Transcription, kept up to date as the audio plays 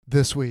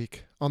This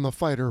week on the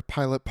Fighter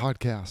Pilot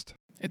Podcast.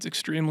 It's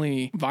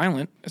extremely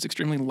violent, it's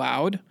extremely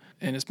loud,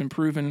 and it's been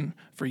proven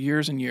for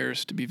years and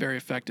years to be very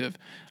effective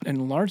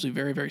and largely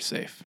very, very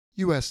safe.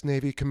 U.S.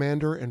 Navy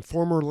Commander and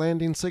former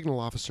Landing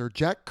Signal Officer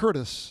Jack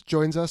Curtis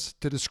joins us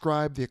to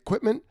describe the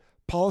equipment,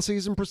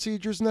 policies, and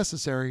procedures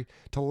necessary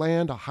to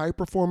land a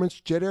high-performance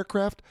jet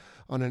aircraft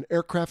on an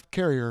aircraft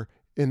carrier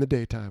in the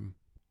daytime.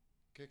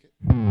 Kick it.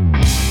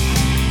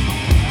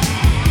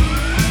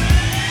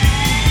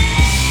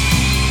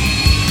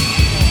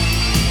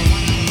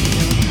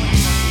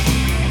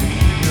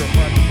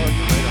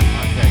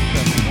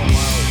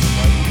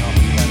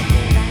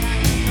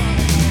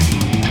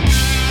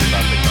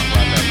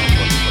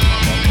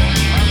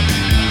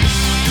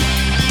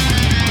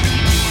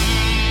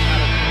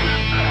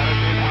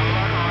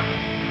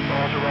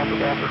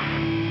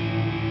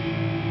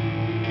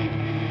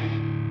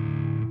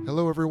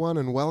 Hello, everyone,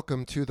 and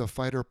welcome to the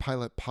Fighter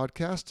Pilot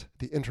Podcast,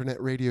 the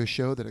internet radio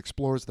show that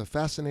explores the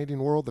fascinating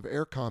world of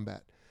air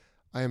combat.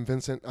 I am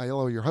Vincent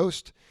Aiello, your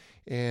host,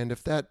 and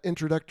if that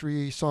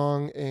introductory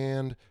song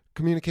and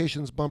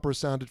communications bumper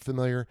sounded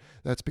familiar,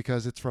 that's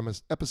because it's from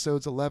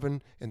episodes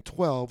 11 and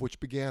 12, which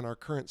began our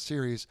current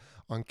series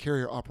on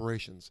carrier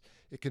operations.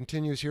 It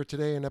continues here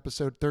today in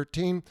episode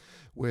 13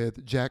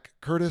 with Jack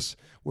Curtis,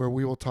 where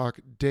we will talk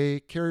day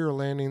carrier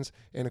landings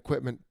and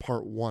equipment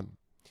part 1.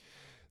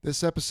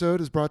 This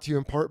episode is brought to you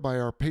in part by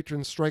our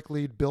patron strike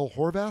lead, Bill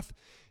Horvath.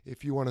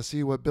 If you want to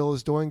see what Bill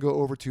is doing, go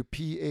over to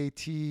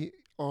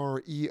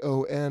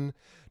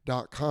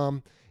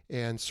patreon.com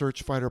and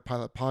search Fighter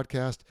Pilot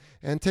Podcast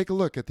and take a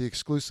look at the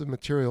exclusive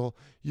material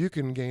you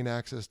can gain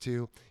access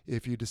to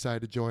if you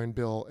decide to join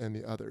Bill and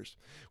the others.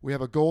 We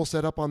have a goal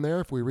set up on there.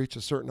 If we reach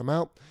a certain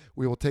amount,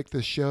 we will take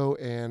this show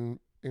and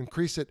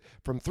increase it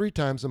from 3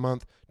 times a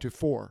month to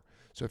 4.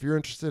 So if you're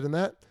interested in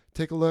that,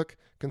 take a look,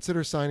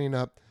 consider signing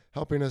up,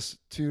 helping us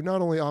to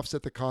not only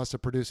offset the cost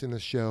of producing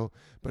this show,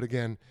 but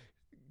again,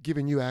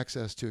 giving you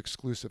access to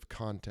exclusive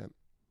content.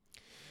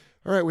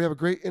 All right, we have a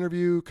great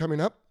interview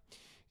coming up,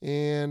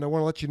 and I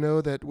want to let you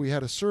know that we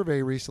had a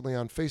survey recently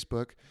on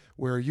Facebook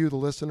where you, the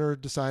listener,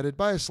 decided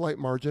by a slight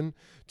margin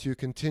to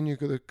continue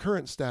the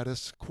current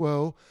status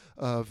quo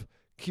of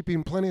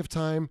keeping plenty of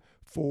time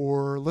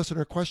for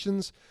listener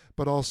questions,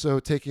 but also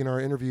taking our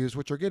interviews,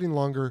 which are getting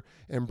longer,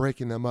 and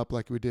breaking them up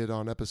like we did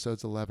on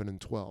episodes 11 and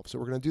 12. So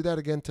we're going to do that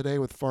again today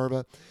with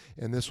Farva,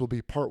 and this will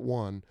be part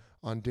 1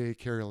 on day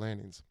carrier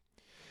landings.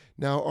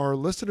 Now, our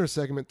listener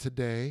segment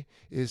today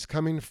is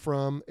coming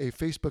from a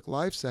Facebook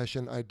Live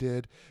session I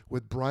did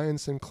with Brian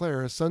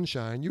Sinclair,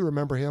 Sunshine. You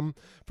remember him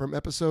from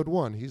episode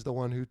 1. He's the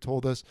one who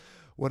told us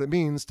what it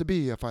means to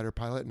be a fighter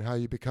pilot and how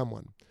you become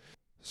one.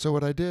 So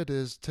what I did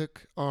is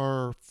took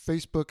our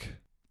Facebook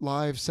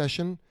Live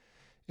session,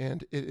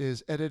 and it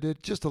is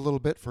edited just a little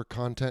bit for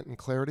content and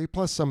clarity,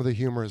 plus some of the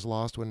humor is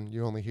lost when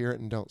you only hear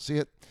it and don't see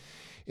it.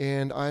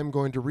 And I'm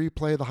going to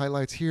replay the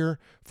highlights here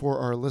for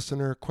our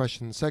listener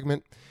question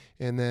segment,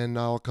 and then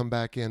I'll come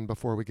back in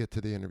before we get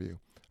to the interview.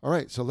 All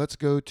right, so let's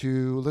go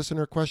to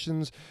listener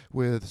questions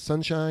with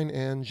Sunshine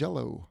and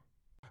Jello.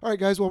 All right,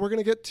 guys, well, we're going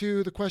to get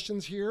to the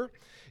questions here,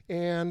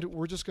 and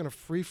we're just going to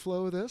free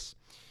flow this.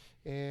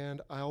 And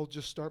I'll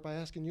just start by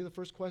asking you the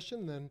first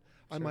question, then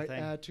I might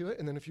add to it,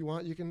 and then if you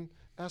want, you can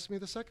ask me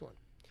the second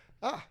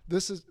one.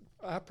 This is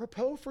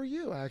apropos for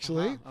you,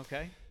 actually.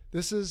 Okay.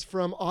 This is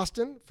from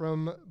Austin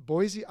from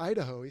Boise,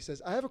 Idaho. He says,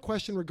 I have a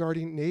question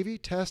regarding Navy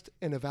Test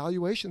and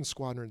Evaluation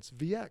Squadrons,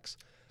 VX.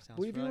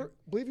 Believe you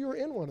were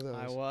in one of those.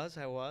 I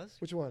was.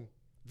 Which one?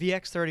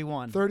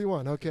 VX-31.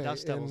 31, okay.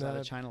 Dust Devils out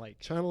of China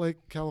Lake. China Lake,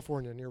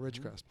 California, near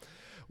Ridgecrest.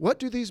 What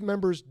do these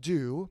members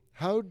do?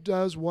 How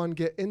does one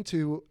get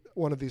into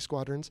one of these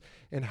squadrons,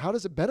 and how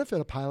does it benefit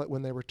a pilot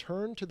when they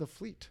return to the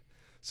fleet?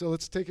 So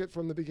let's take it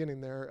from the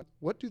beginning there.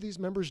 What do these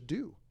members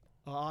do?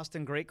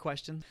 Austin, great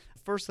question.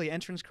 Firstly,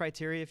 entrance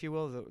criteria, if you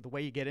will, the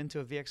way you get into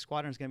a VX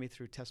squadron is going to be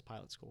through test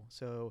pilot school.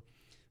 So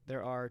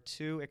there are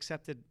 2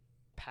 accepted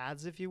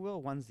paths, if you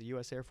will. One's the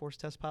U.S. Air Force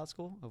Test Pilot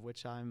School, of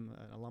which I'm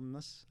an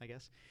alumnus, I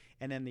guess,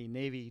 and then the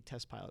Navy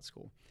Test Pilot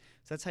School.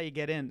 So that's how you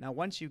get in. Now,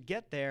 once you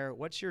get there,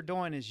 what you're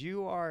doing is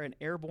you are an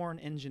airborne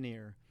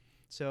engineer.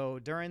 So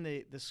during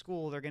the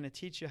school, they're going to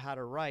teach you how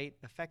to write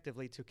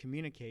effectively to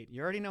communicate.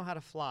 You already know how to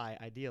fly,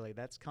 ideally.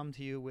 That's come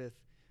to you with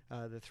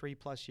the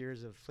 3+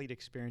 years of fleet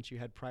experience you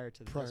had prior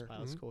to the test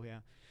pilot school, yeah.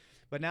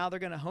 But now they're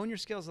going to hone your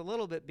skills a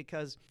little bit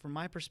because, from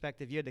my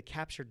perspective, you had to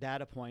capture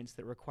data points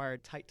that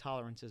required tight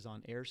tolerances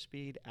on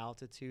airspeed,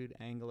 altitude,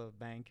 angle of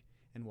bank,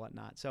 and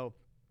whatnot. So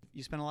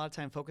you spend a lot of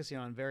time focusing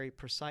on very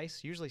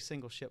precise, usually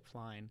single ship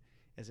flying,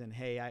 as in,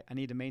 hey, I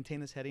need to maintain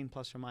this heading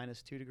plus or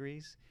minus 2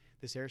 degrees.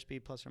 This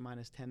airspeed plus or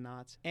minus 10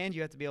 knots. And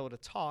you have to be able to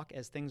talk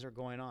as things are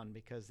going on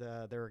because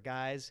there are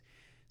guys,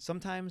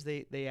 sometimes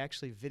they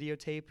actually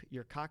videotape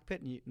your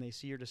cockpit and they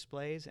see your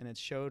displays and it's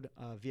showed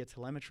via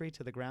telemetry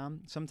to the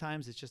ground.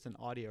 Sometimes it's just an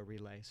audio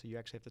relay. So you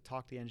actually have to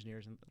talk to the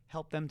engineers and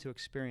help them to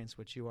experience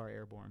what you are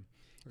airborne.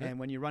 Okay. And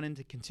when you run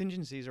into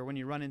contingencies or when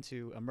you run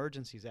into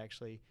emergencies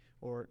actually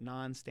or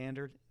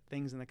non-standard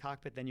things in the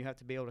cockpit, then you have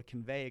to be able to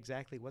convey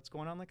exactly what's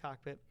going on in the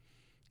cockpit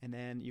and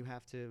then you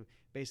have to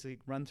basically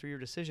run through your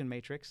decision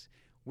matrix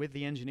with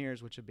the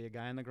engineers, which would be a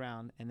guy on the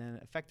ground, and then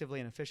effectively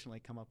and efficiently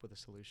come up with a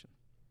solution.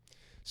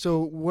 So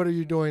what are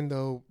you doing,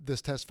 though, this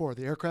test for?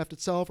 The aircraft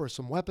itself or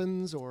some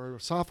weapons or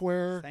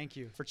software? Thank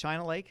you. For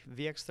China Lake,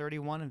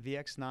 VX-31 and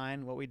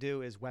VX-9, what we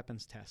do is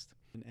weapons test.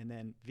 And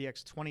then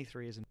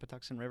VX-23 is in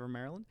Patuxent River,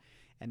 Maryland,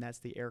 and that's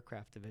the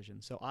aircraft division.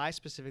 So I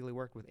specifically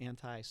work with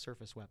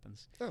anti-surface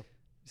weapons. Oh.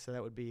 So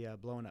that would be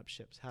blowing up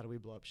ships. How do we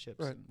blow up ships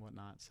Right. and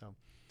whatnot? So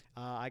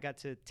I got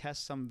to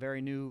test some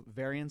very new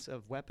variants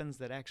of weapons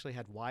that actually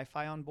had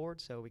Wi-Fi on board.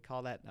 So we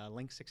call that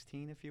Link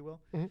 16, if you will.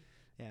 Mm-hmm.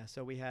 Yeah,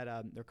 so we had,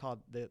 they're called,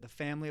 the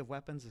family of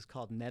weapons is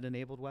called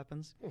net-enabled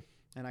weapons.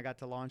 And I got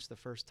to launch the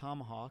first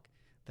Tomahawk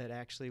that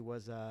actually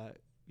was,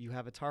 you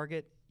have a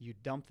target, you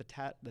dump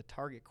the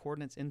target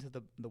coordinates into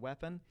the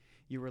weapon,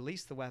 you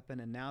release the weapon,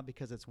 and now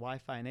because it's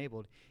Wi-Fi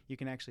enabled, you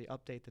can actually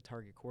update the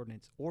target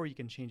coordinates, or you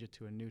can change it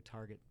to a new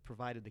target,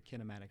 provided the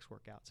kinematics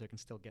work out, so it can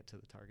still get to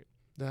the target.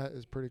 That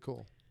is pretty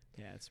cool.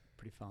 Yeah, it's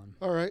pretty fun.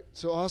 All right.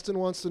 So Austin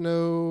wants to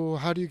know,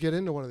 how do you get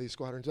into one of these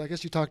squadrons? I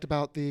guess you talked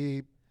about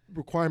the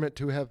requirement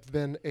to have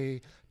been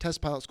a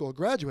test pilot school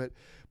graduate,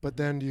 but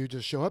then do you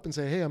just show up and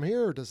say, hey, I'm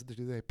here, or do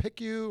they pick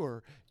you,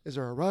 or is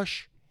there a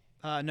rush?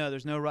 No,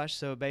 there's no rush.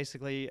 So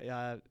basically,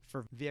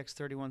 for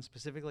VX-31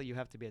 specifically, you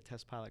have to be a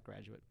test pilot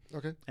graduate.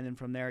 Okay. And then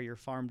from there, you're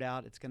farmed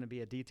out. It's going to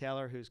be a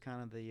detailer who's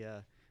kind of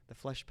the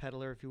flesh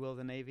peddler, if you will, of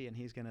the Navy, and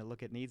he's going to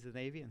look at needs of the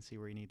Navy and see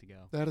where you need to go.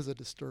 That is a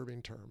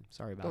disturbing term.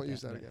 Sorry about Don't that.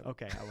 use that again.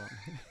 Okay, I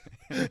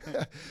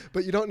won't.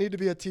 But you don't need to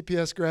be a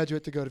TPS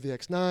graduate to go to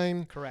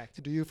VX9.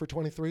 Correct. Do you for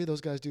 23? Those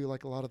guys do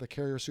like a lot of the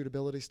carrier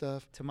suitability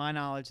stuff. To my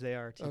knowledge, they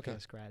are TPS Okay.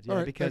 grads. All Yeah,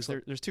 right, because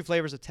there's two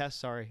flavors of tests.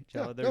 Sorry,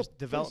 Joe. Yeah, There's no,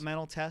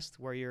 developmental test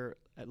where you're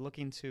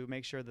looking to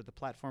make sure that the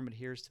platform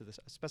adheres to the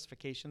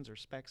specifications or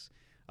specs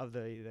of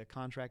the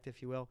contract,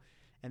 if you will.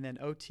 And then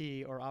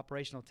OT, or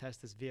operational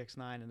test, is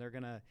VX9, and they're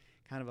going to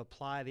kind of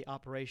apply the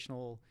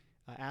operational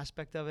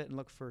aspect of it and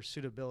look for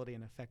suitability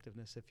and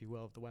effectiveness, if you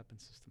will, of the weapon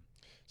system.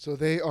 So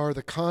they are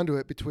the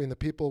conduit between the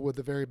people with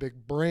the very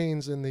big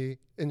brains in the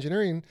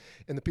engineering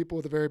and the people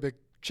with the very big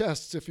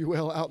chests, if you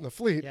will, out in the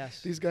fleet.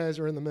 Yes. These guys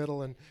are in the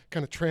middle and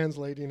kind of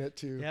translating it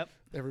to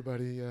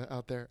everybody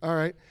out there. All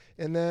right.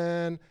 And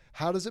then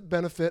how does it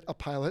benefit a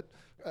pilot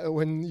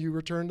when you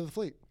return to the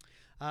fleet?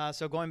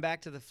 So going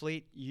back to the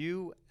fleet,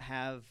 you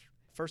have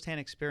firsthand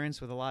experience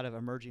with a lot of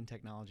emerging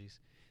technologies.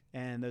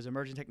 And those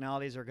emerging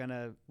technologies are going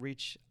to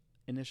reach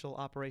initial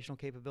operational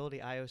capability,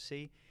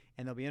 IOC,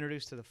 and they'll be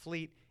introduced to the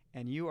fleet,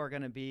 and you are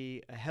going to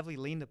be heavily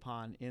leaned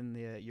upon in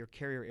your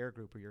carrier air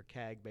group, or your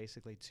CAG,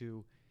 basically,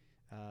 to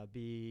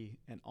be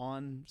an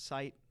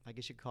on-site, I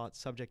guess you'd call it,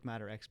 subject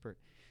matter expert.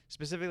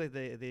 Specifically,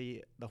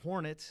 the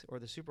Hornet or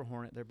the Super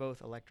Hornet, they're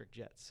both electric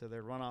jets, so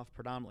they're run off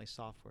predominantly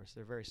software, so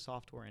they're very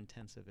software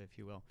intensive, if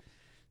you will.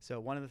 So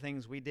one of the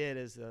things we did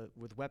is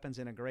with weapons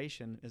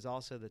integration is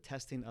also the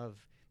testing of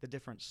the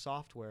different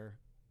software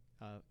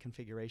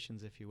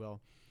configurations, if you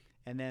will.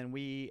 And then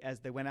as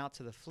they went out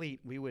to the fleet,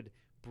 we would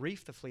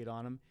brief the fleet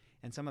on them,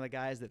 and some of the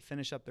guys that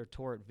finish up their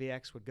tour at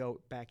VX would go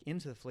back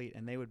into the fleet,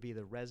 and they would be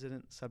the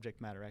resident subject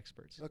matter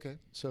experts. Okay.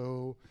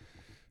 So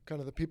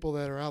kind of the people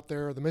that are out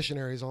there, the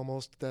missionaries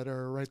almost, that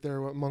are right there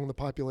among the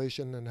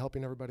population and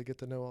helping everybody get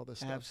to know all this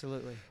stuff.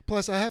 Absolutely.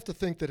 Plus, I have to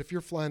think that if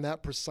you're flying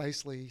that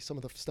precisely, some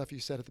of the stuff you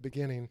said at the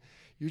beginning,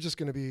 you're just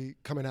going to be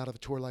coming out of a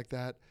tour like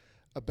that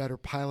a better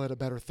pilot, a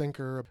better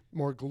thinker, a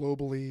more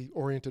globally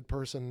oriented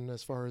person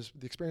as far as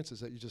the experiences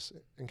that you just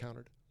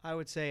encountered. I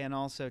would say, and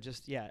also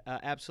just,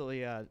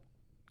 absolutely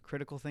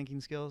critical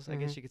thinking skills, I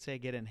guess you could say,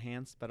 get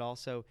enhanced, but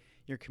also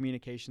your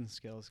communication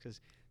skills.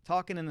 Because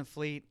talking in the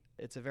fleet,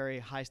 it's a very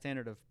high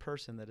standard of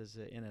person that is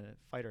in a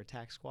fighter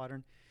attack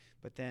squadron.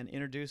 But then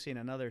introducing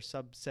another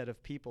subset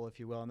of people,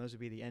 if you will, and those would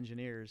be the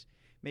engineers,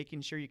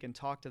 making sure you can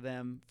talk to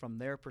them from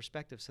their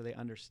perspective so they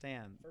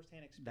understand.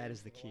 That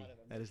is the key.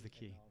 That is the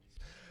key.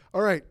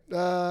 All right.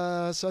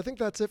 So I think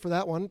that's it for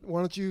that one.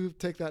 Why don't you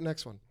take that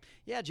next one?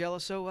 Yeah, Jello.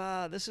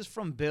 So this is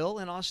from Bill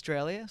in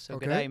Australia. So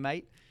Okay. good day,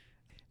 mate.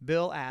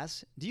 Bill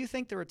asks, do you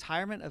think the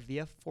retirement of the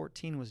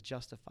F-14 was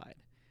justified?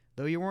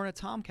 Though you weren't a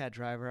Tomcat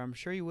driver, I'm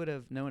sure you would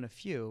have known a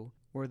few.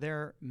 Were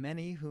there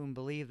many whom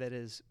believe that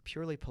it is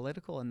purely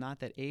political and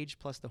not that age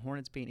plus the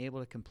Hornets being able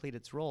to complete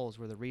its roles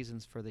were the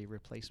reasons for the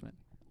replacement?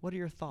 What are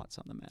your thoughts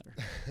on the matter?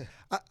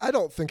 I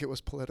don't think it was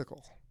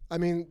political. I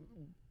mean,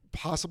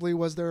 possibly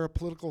was there a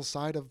political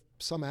side of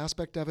some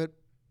aspect of it,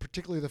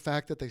 particularly the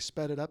fact that they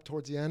sped it up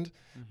towards the end?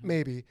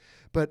 Maybe.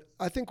 But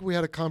I think we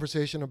had a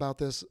conversation about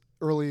this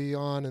early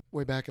on,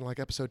 way back in like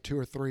episode 2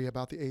 or 3,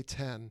 about the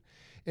A-10.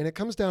 And it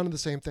comes down to the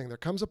same thing. There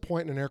comes a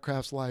point in an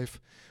aircraft's life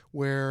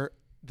where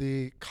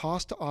the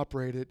cost to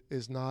operate it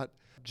is not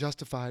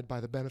justified by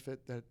the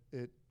benefit that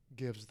it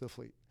gives the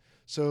fleet.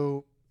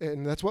 So,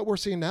 and that's what we're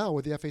seeing now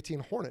with the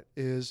F-18 Hornet,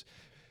 is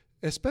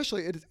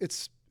especially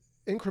it's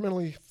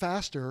incrementally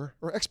faster,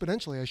 or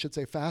exponentially, I should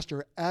say,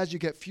 faster as you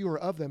get fewer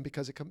of them,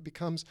 because it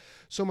becomes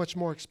so much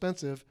more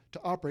expensive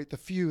to operate the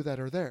few that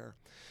are there.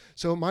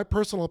 So my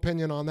personal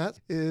opinion on that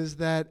is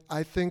that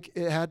I think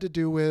it had to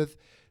do with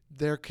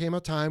there came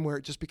a time where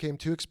it just became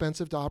too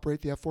expensive to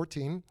operate the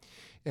F-14,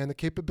 and the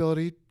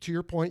capability, to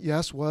your point,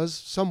 yes, was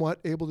somewhat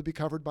able to be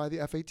covered by the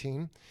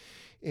F-18.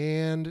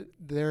 And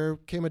there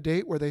came a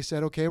date where they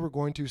said, okay, we're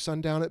going to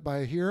sundown it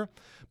by here.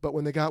 But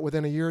when they got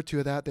within a year or two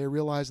of that, they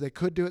realized they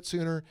could do it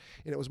sooner,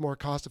 and it was more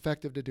cost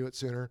effective to do it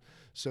sooner.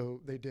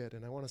 So they did.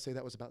 And I want to say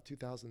that was about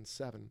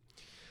 2007.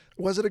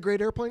 Was it a great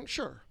airplane?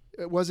 Sure.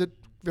 Was it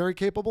very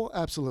capable?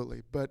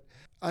 Absolutely. But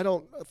I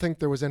don't think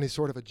there was any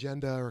sort of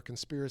agenda or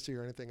conspiracy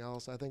or anything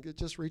else. I think it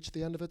just reached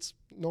the end of its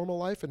normal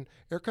life, and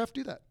aircraft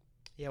do that.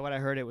 Yeah, what I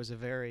heard, it was a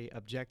very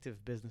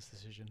objective business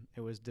decision.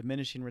 It was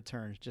diminishing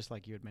returns, just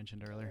like you had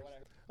mentioned earlier.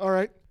 All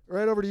right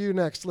over to you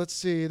next. Let's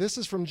see. This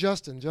is from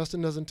Justin.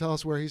 Justin doesn't tell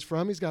us where he's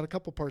from. He's got a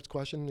couple parts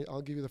question.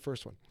 I'll give you the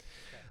first one.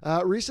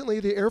 Okay. Recently,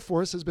 the Air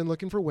Force has been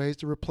looking for ways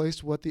to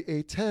replace what the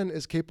A-10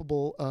 is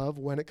capable of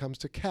when it comes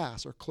to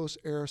CAS, or close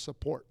air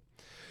support.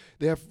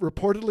 They have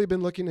reportedly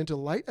been looking into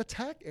light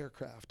attack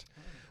aircraft,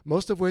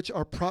 most of which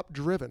are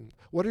prop-driven.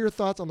 What are your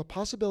thoughts on the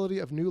possibility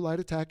of new light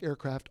attack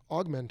aircraft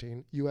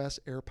augmenting U.S.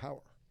 air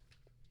power?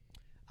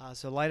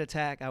 So light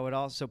attack, I would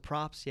also,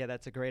 props, yeah,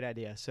 that's a great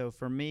idea. So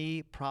for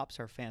me, props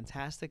are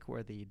fantastic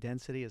where the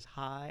density is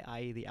high,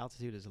 i.e. the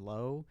altitude is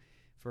low,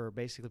 for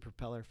basically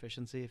propeller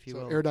efficiency, if you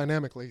will.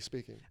 Aerodynamically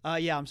speaking.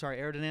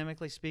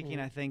 Aerodynamically speaking,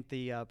 I think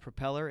the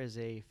propeller is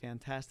a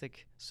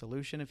fantastic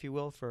solution, if you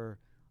will, for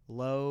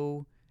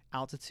low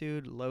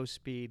altitude, low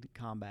speed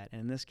combat.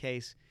 And in this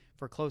case,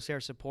 for close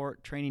air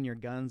support, training your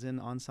guns in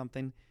on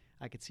something,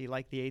 I could see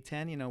like the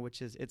A-10,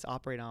 which is its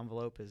operating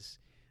envelope is,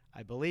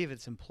 I believe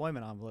its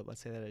employment envelope,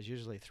 let's say that, is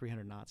usually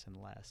 300 knots and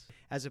less,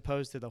 as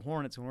opposed to the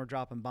Hornets. When we're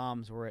dropping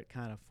bombs, we're at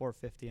kind of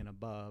 450 and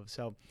above.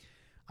 So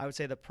I would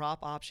say the prop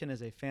option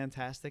is a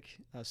fantastic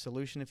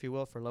solution, if you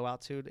will, for low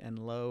altitude and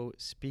low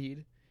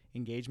speed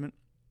engagement.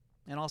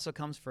 And also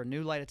comes for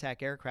new light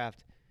attack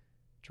aircraft,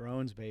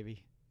 drones,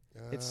 baby.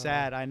 It's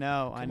sad, I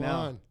know. Come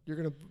on. You're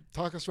going to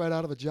talk us right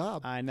out of a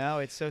job. I know,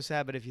 it's so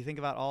sad, but if you think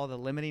about all the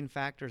limiting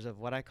factors of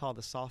what I call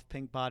the soft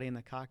pink body in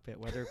the cockpit,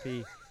 whether it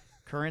be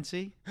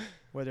currency,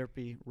 whether it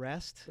be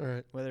rest,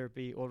 right, whether it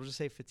be, we'll just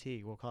say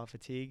fatigue, we'll call it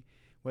fatigue,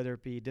 whether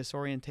it be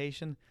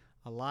disorientation,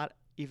 a lot,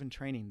 even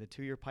training, the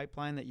 2-year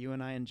pipeline that you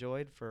and I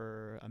enjoyed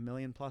for $1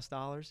 million+.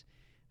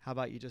 How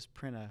about you just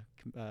print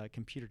a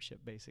computer chip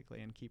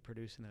basically and keep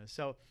producing those?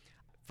 So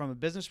from a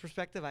business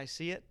perspective, I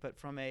see it, but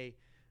from a,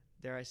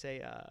 dare I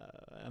say,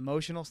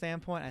 emotional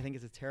standpoint, I think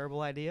it's a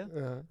terrible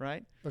idea,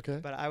 right? Okay.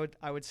 But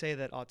I would say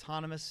that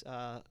autonomous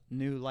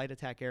new light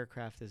attack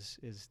aircraft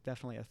is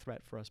definitely a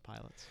threat for us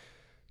pilots.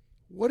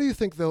 What do you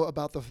think, though,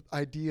 about the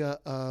idea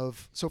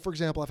of, so for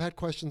example, I've had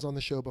questions on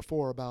the show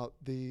before about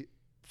the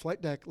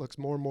flight deck looks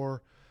more and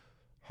more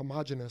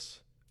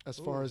homogeneous as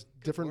far as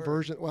different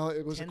versions. Well,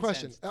 it was a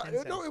question.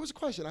 No, it was a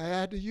question. I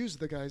had to use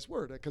the guy's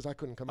word because I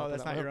couldn't come up with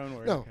that. Oh, that's not your own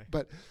word. No, okay.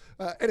 But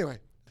anyway,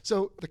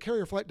 so the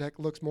carrier flight deck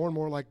looks more and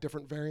more like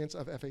different variants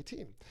of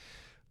F-18.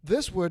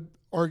 This would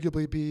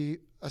arguably be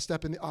a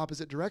step in the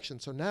opposite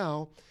direction. So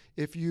now,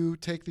 if you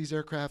take these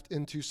aircraft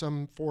into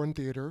some foreign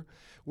theater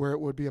where it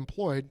would be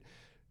employed,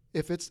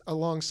 if it's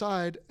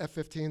alongside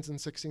F-15s and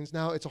 16s,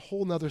 now it's a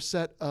whole nother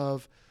set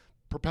of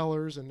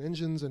propellers and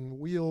engines and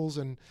wheels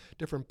and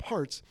different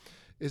parts.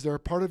 Is there a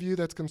part of you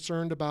that's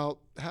concerned about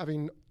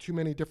having too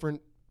many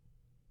different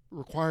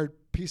required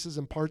pieces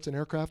and parts and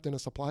aircraft in a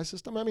supply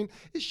system? I mean,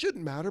 it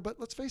shouldn't matter, but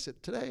let's face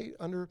it, today,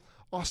 under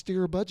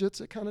austere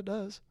budgets, it kind of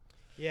does.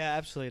 Yeah,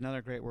 absolutely.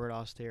 Another great word,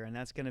 austere. And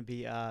that's going to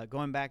be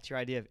going back to your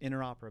idea of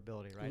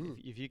interoperability, right?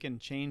 If you can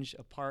change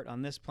a part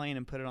on this plane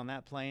and put it on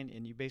that plane,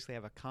 and you basically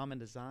have a common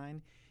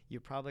design, you're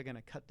probably going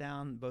to cut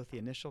down both the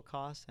initial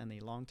costs and the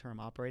long-term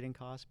operating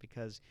costs,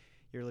 because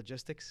your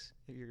logistics,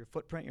 your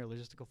footprint, your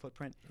logistical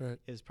footprint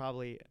is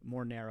probably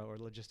more narrow, or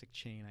logistic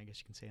chain, I guess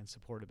you can say, in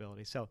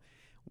supportability. So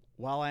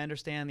while I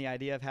understand the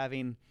idea of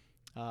having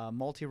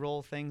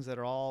multi-role things that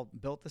are all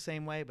built the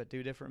same way but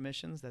do different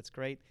missions, that's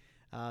great.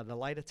 The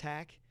light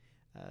attack,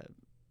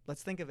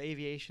 let's think of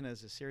aviation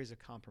as a series of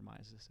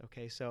compromises.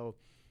 Okay, so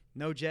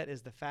no jet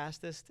is the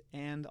fastest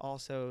and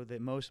also the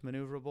most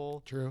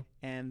maneuverable. True.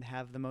 And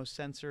have the most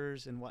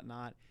sensors and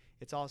whatnot.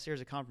 It's all a series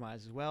of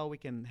compromises. Well, we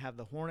can have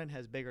the Hornet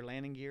has bigger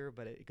landing gear,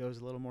 but it goes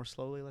a little more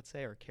slowly, let's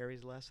say, or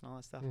carries less and all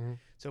that stuff.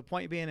 So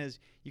point being is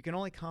you can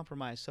only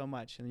compromise so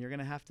much, and you're going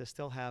to have to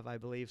still have, I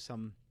believe,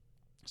 some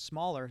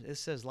smaller, this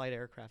says light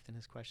aircraft in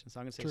his question, so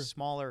I'm going to say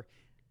smaller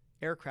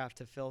aircraft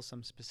to fill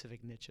some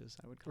specific niches,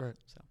 I would call it.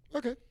 So.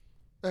 Okay,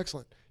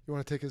 excellent. You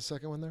want to take a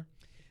second one there?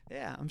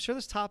 Yeah, I'm sure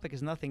this topic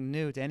is nothing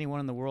new to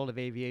anyone in the world of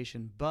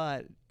aviation,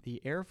 but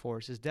the Air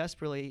Force is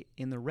desperately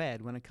in the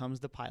red when it comes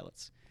to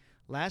pilots.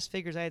 Last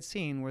figures I had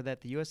seen were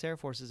that the U.S. Air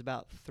Force is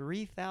about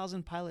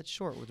 3,000 pilots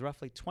short, with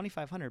roughly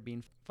 2,500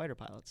 being fighter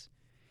pilots.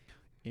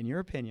 In your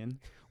opinion,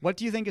 what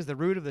do you think is the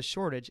root of the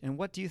shortage, and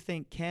what do you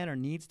think can or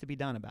needs to be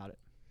done about it?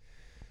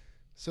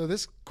 So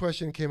this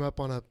question came up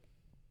on a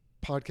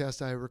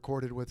podcast I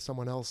recorded with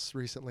someone else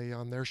recently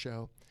on their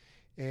show,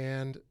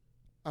 and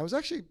I was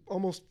actually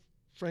almost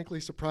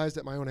frankly surprised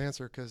at my own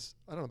answer because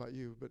I don't know about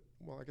you, but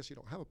well, I guess you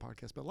don't have a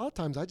podcast, but a lot of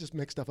times I just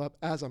make stuff up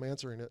as I'm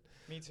answering it.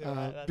 Me too.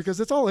 Because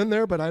it's all in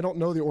there, but I don't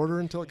know the order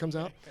until it comes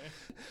out.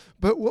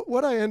 But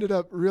what I ended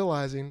up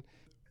realizing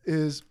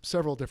is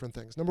several different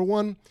things. Number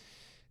one,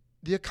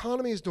 the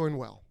economy is doing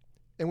well.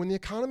 And when the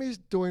economy is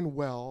doing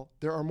well,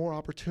 there are more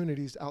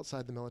opportunities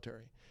outside the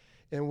military.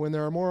 And when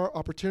there are more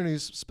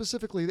opportunities,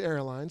 specifically the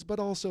airlines, but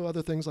also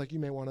other things like you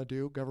may want to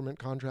do, government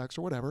contracts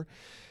or whatever,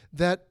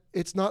 that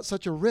it's not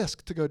such a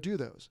risk to go do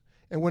those.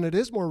 And when it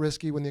is more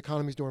risky, when the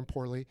economy is doing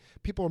poorly,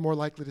 people are more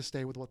likely to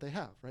stay with what they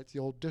have, right? It's the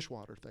old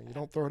dishwater thing. You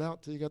don't throw it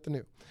out till you get the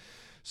new.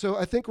 So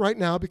I think right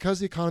now, because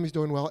the economy is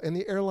doing well and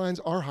the airlines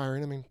are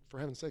hiring, I mean, for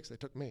heaven's sakes, they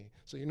took me.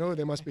 So you know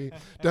they must be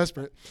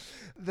desperate,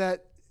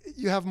 that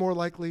you have more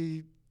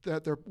likely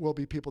that there will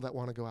be people that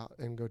want to go out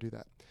and go do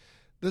that.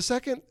 The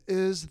second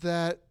is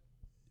that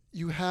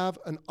you have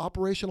an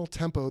operational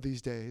tempo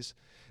these days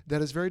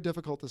that is very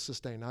difficult to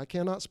sustain. Now, I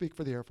cannot speak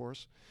for the Air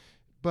Force,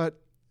 but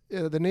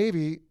the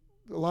Navy,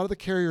 a lot of the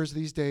carriers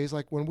these days,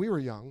 like when we were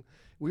young,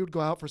 we would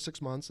go out for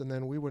 6 months and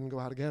then we wouldn't go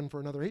out again for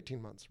another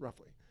 18 months,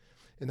 roughly.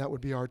 And that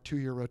would be our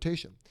 2-year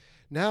rotation.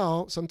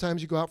 Now,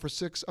 sometimes you go out for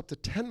 6 up to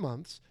 10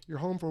 months. You're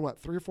home for what,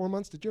 3 or 4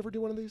 months? Did you ever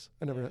do one of these?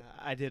 I never.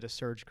 I did a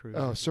surge cruise.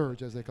 Oh,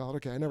 surge, as they call it.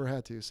 Okay, I never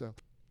had to. So,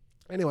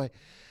 anyway,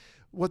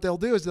 what they'll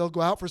do is they'll go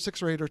out for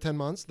 6 or 8 or 10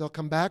 months. They'll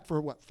come back for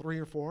what, 3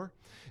 or 4,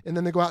 and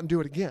then they go out and do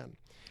it again.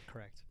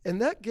 Correct.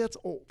 And that gets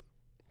old.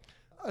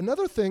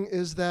 Another thing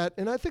is that,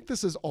 and I think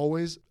this is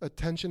always a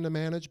tension to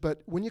manage,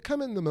 but when you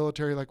come in the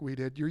military like we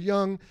did, you're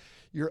young,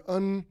 you're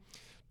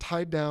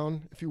untied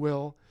down, if you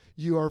will.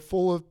 You are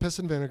full of piss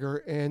and vinegar,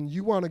 and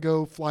you want to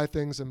go fly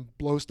things and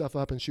blow stuff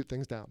up and shoot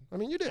things down. I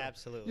mean, you do.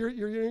 Absolutely.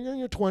 You're in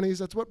your 20s.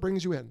 That's what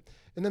brings you in.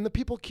 And then the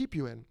people keep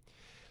you in.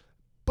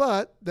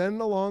 But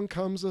then along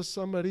comes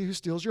somebody who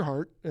steals your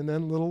heart, and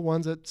then little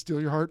ones that steal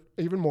your heart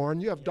even more.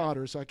 And you have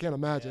daughters, so I can't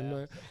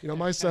imagine. Yeah.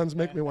 My sons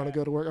make me want to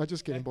go to work. I'm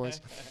just kidding,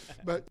 boys.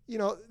 But,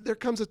 there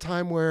comes a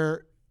time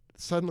where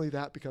suddenly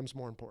that becomes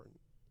more important.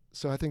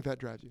 So I think that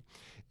drives you.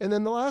 And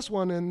then the last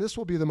one, and this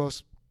will be the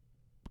most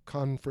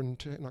not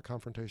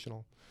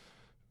confrontational.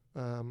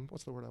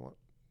 What's the word I want?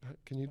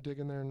 Can you dig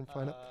in there and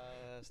find it?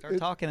 Start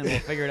talking and we'll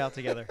figure it out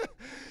together.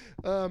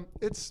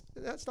 That's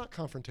not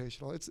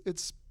confrontational.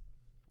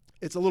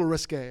 It's a little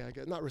risque, I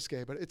guess. Not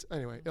risque, but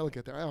anyway, it'll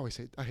get there.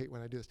 I hate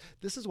when I do this.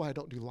 This is why I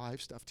don't do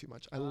live stuff too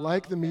much. I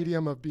like the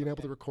medium of being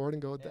able to record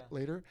and go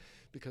later,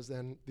 because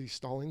then these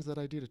stallings that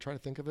I do to try to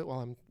think of it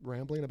while I'm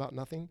rambling about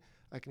nothing,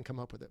 I can come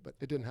up with it, but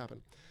it didn't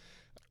happen.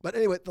 But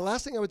anyway, the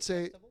last thing I would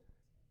say,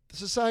 the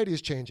society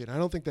is changing. I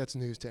don't think that's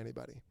news to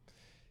anybody.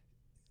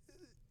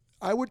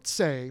 I would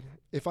say,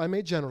 if I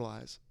may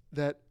generalize,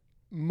 that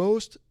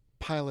most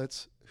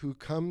pilots who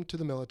come to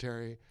the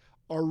military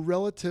are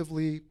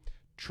relatively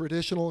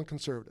traditional and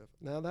conservative.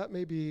 Now, that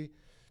may be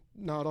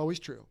not always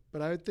true,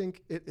 but I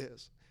think it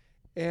is.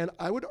 And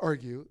I would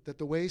argue that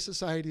the way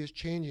society is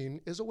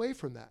changing is away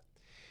from that.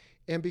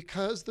 And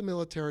because the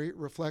military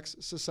reflects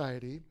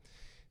society,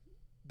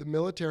 the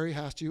military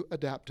has to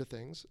adapt to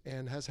things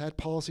and has had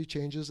policy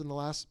changes in the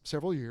last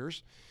several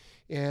years.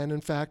 And in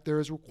fact, there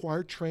is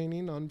required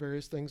training on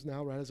various things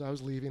now, right as I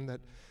was leaving, that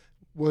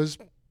was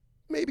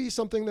maybe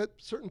something that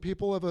certain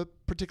people of a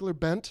particular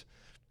bent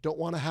don't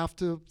want to have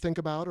to think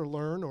about or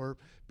learn or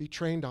be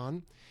trained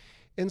on.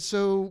 And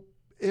so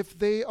if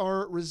they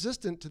are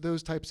resistant to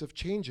those types of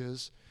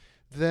changes,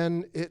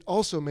 then it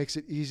also makes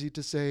it easy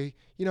to say,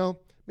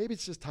 maybe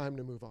it's just time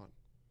to move on.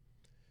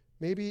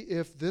 Maybe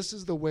if this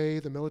is the way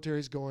the military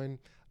is going,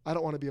 I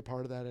don't want to be a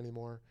part of that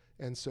anymore.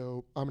 And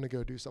so I'm going to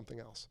go do something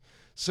else.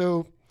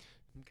 So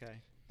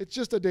it's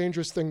just a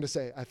dangerous thing to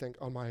say, I think,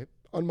 on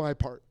my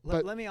part.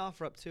 Let me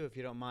offer up, too, if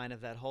you don't mind,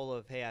 of that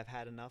whole hey, I've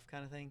had enough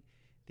kind of thing.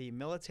 The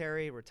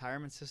military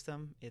retirement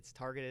system, it's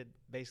targeted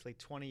basically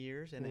 20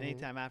 years, and then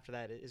anytime after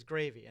that is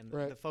gravy. And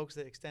the folks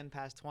that extend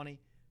past 20,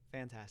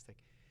 fantastic.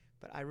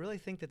 But I really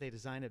think that they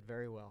designed it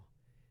very well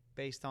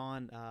based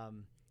on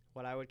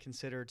what I would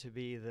consider to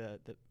be the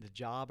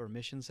job or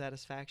mission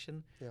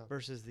satisfaction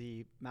versus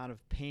the amount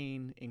of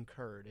pain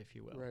incurred, if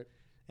you will. Right.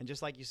 And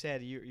just like you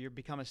said, you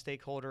become a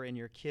stakeholder in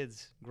your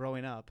kids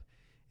growing up.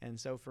 And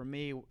so for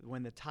me,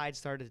 when the tide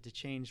started to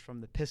change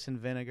from the piss and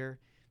vinegar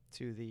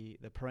to the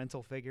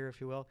parental figure,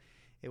 if you will,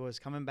 it was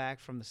coming back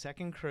from the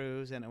second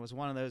cruise, and it was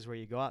one of those where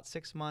you go out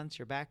 6 months,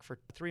 you're back for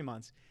 3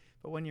 months.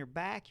 But when you're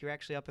back, you're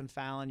actually up in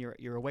Fallon,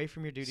 you're away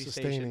from your duty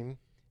station.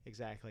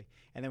 Exactly.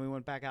 And then we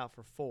went back out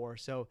for 4.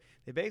 So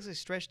they basically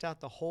stretched out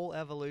the whole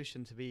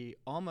evolution to be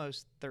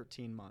almost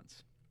 13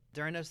 months.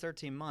 During those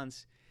 13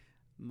 months,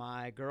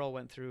 my girl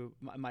went through,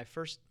 my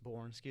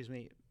firstborn,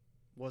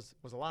 was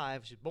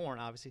alive. She's born,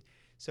 obviously.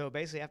 So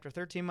basically after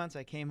 13 months,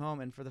 I came home,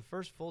 and for the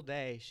first full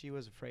day, she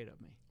was afraid of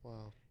me.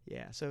 Wow.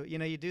 Yeah. So,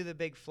 you do the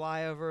big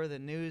flyover, the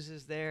news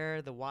is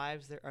there, the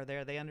wives are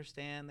there, they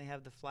understand, they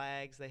have the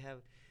flags, they have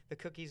the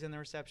cookies in the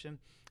reception,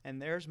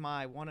 and there's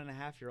my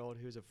 1.5-year-old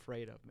who's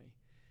afraid of me.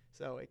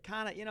 So it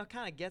kind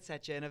of gets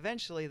at you, and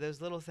eventually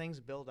those little things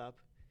build up.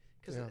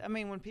 Because,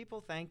 when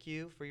people thank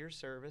you for your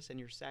service and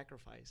your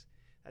sacrifice,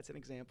 That's an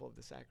example of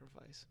the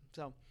sacrifice.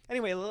 So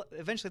anyway,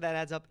 eventually that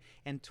adds up,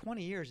 and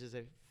 20 years is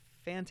a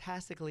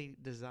fantastically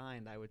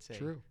designed, I would say,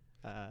 True.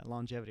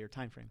 Longevity or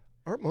time frame.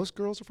 Aren't most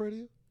girls afraid of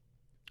you?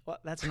 Well,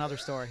 that's another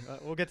story.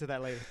 We'll get to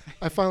that later.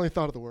 I finally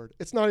thought of the word.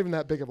 It's not even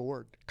that big of a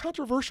word.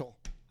 Controversial.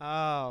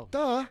 Oh.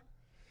 Duh.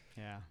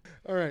 Yeah.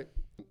 All right.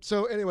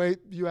 So anyway,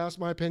 you asked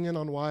my opinion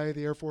on why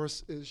the Air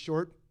Force is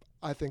short.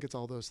 I think it's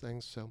all those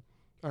things. So,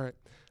 all right.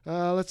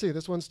 Let's see.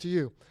 This one's to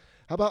you.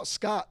 How about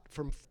Scott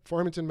from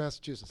Farmington,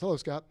 Massachusetts? Hello,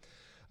 Scott.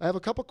 I have a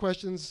couple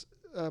questions,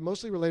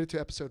 mostly related to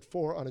episode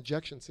 4 on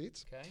ejection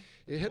seats. Okay.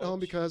 It hit home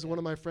because one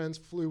of my friends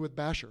flew with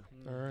Basher.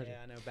 All right. Yeah,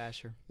 I know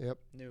Basher. Yep.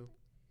 New.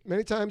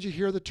 Many times you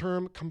hear the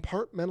term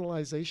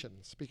compartmentalization,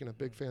 speaking of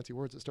big fancy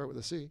words that start with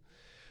a C,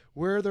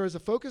 where there is a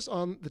focus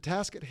on the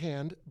task at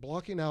hand,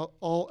 blocking out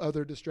all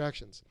other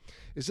distractions.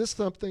 Is this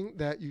something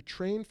that you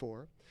train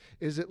for?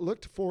 Is it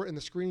looked for in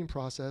the screening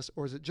process,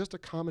 or is it just a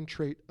common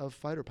trait of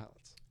fighter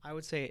pilots? I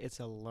would say it's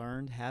a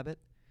learned habit.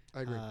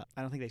 I agree.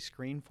 I don't think they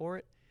screen for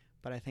it,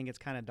 but I think it's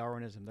kind of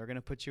Darwinism. They're going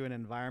to put you in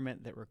an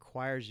environment that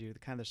requires you, the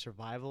kind of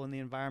survival in the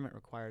environment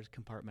requires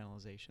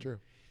compartmentalization. True.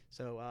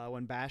 So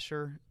when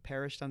Basher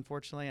perished,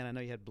 unfortunately, and I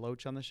know you had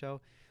Bloach on the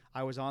show,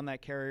 I was on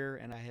that carrier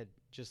and I had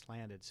just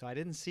landed. So I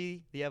didn't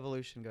see the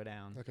evolution go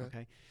down.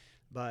 Okay.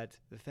 But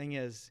the thing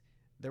is,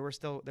 there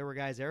were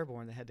guys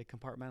airborne that had to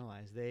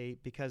compartmentalize.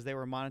 Because they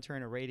were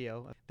monitoring a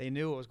radio, they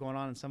knew what was going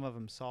on, and some of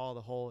them saw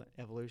the whole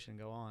evolution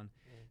go on.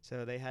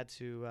 So they had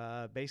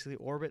to basically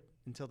orbit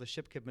until the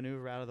ship could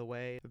maneuver out of the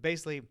way. But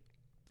basically,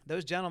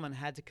 those gentlemen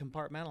had to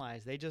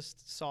compartmentalize. They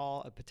just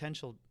saw a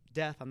potential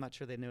death. I'm not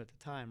sure they knew at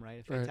the time, right?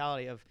 A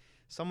fatality of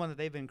someone that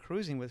they've been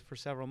cruising with for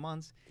several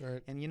months.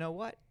 Right. And you know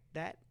what?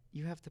 That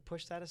you have to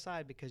push that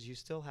aside because you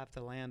still have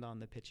to land on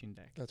the pitching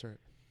deck. That's right.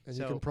 And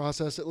you can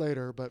process it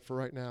later, but for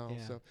right now.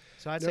 Yeah.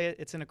 So I'd say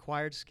it's an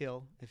acquired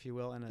skill, if you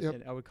will,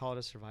 and I would call it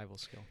a survival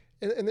skill.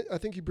 And I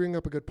think you bring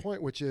up a good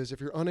point, which is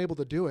if you're unable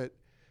to do it,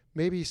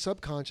 maybe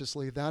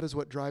subconsciously that is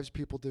what drives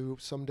people to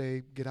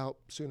someday get out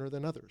sooner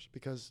than others,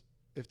 because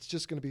if it's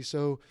just going to be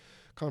so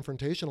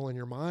confrontational in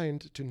your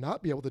mind to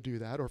not be able to do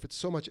that, or if it's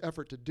so much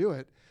effort to do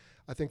it,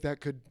 I think that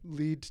could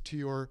lead to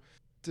your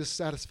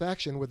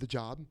dissatisfaction with the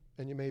job,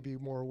 and you may be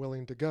more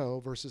willing to go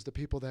versus the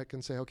people that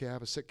can say, okay, I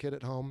have a sick kid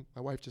at home.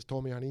 My wife just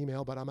told me on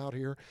email, but I'm out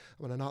here.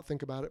 I'm going to not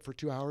think about it for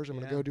 2 hours. I'm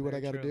going to go do what I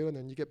got to do. And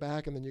then you get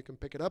back and then you can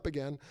pick it up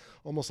again,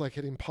 almost like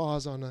hitting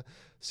pause on a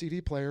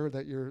CD player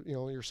that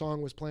your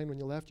song was playing when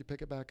you left, you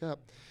pick it back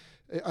up.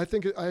 I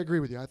think I agree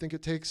with you. I think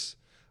it takes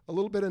a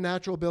little bit of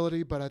natural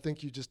ability, but I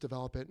think you just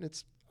develop it.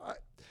 And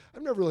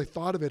I've never really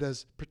thought of it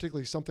as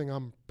particularly something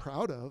I'm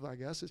proud of, I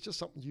guess. It's just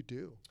something you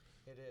do.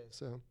 It is.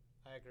 So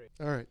I agree.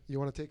 All right. You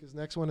want to take his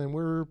next one? And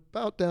we're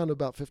about down to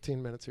about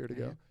 15 minutes here to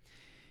go.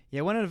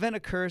 Yeah, when an event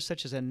occurs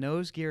such as a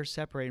nose gear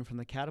separating from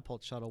the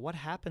catapult shuttle, what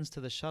happens to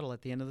the shuttle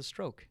at the end of the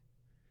stroke?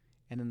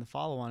 And then the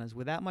follow-on is,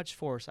 with that much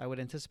force, I would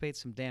anticipate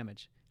some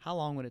damage. How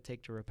long would it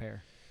take to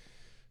repair?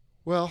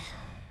 Well,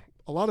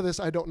 a lot of this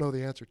I don't know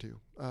the answer to.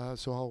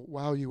 So I'll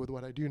wow you with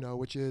what I do know,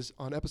 which is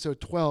on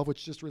episode 12,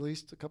 which just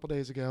released a couple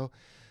days ago,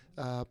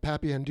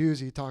 Pappy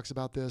Anduzzi talks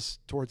about this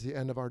towards the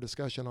end of our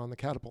discussion on the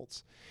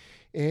catapults.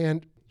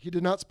 And he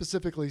did not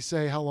specifically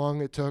say how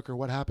long it took or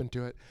what happened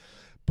to it.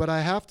 But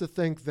I have to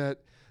think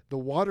that the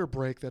water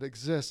break that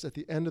exists at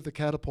the end of the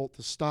catapult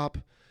to stop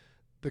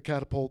the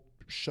catapult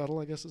shuttle,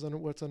 I guess is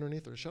what's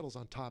underneath, or the shuttle's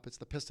on top. It's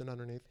the piston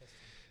underneath.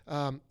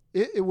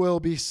 It will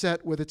be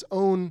set with its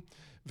own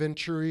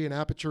venturi and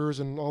apertures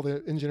and all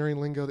the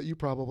engineering lingo that you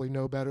probably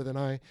know better than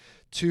I,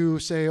 to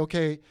say,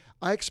 okay,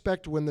 I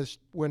expect when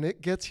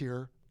it gets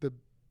here, the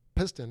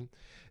piston,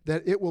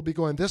 that it will be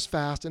going this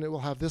fast and it will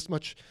have this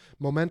much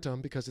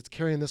momentum because it's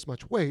carrying this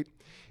much weight.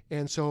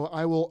 And so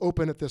I will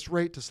open at this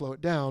rate to slow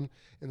it down.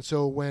 And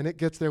so when it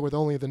gets there with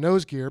only the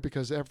nose gear,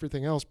 because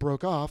everything else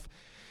broke off,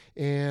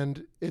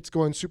 and it's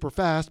going super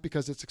fast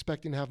because it's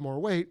expecting to have more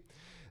weight,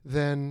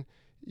 then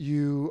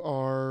you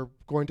are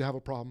going to have a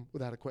problem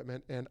with that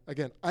equipment. And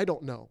again, I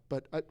don't know,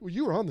 but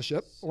you were on the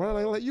ship. Why don't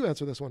I let you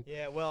answer this one?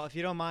 Yeah, well, if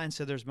you don't mind,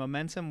 so there's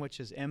momentum, which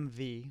is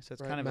mv, so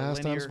it's kind of mass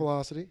a linear times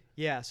velocity.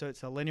 Yeah, so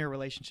it's a linear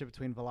relationship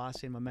between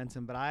velocity and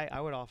momentum, but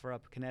I would offer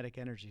up kinetic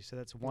energy, so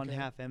that's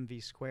 1/2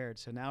 mv squared.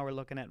 So now we're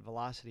looking at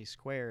velocity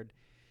squared.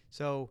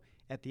 So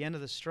at the end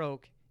of the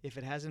stroke, if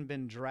it hasn't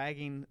been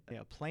dragging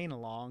a plane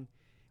along,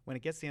 when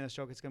it gets to the end of the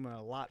stroke, it's going to be a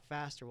lot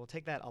faster. We'll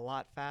take that a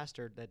lot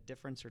faster, that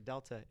difference or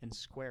delta, and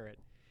square it.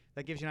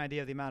 That gives you an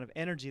idea of the amount of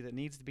energy that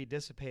needs to be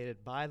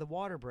dissipated by the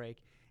water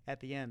break at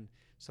the end.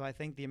 So I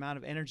think the amount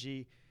of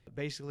energy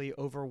basically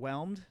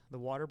overwhelmed the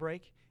water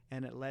break,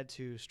 and it led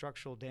to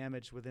structural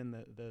damage within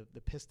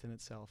the piston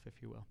itself,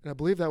 if you will. And I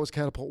believe that was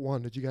Catapult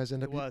 1. Did you guys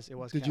end up? It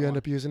was. Did you end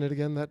up using it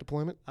again, that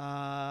deployment?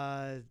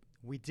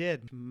 We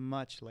did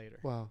much later.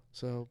 Wow.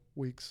 So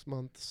weeks,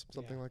 months,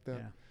 something like that.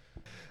 Yeah.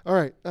 All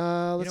right.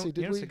 Let's see.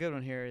 What's a good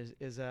one here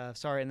is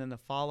sorry, and then the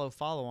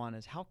follow-on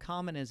is, how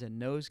common is a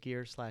nose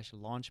gear /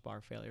 launch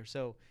bar failure?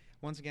 So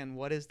once again,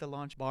 what is the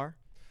launch bar?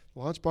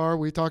 Launch bar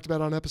we talked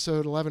about on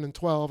episode 11 and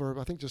 12, or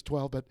I think just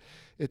 12, but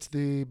it's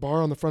the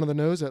bar on the front of the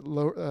nose that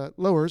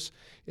lowers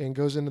and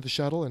goes into the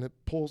shuttle, and it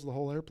pulls the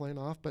whole airplane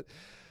off. But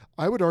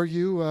I would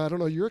argue, I don't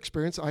know your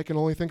experience, I can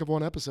only think of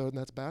one episode, and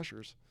that's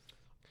Basher's.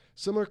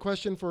 Similar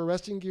question for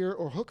arresting gear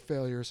or hook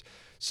failures.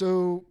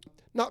 So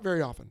not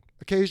very often.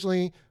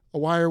 Occasionally, a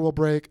wire will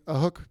break, a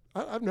hook.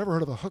 I've never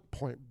heard of a hook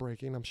point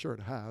breaking. I'm sure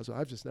it has.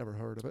 I've just never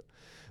heard of it.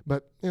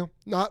 But,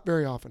 not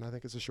very often, I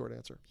think is the short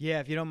answer. Yeah,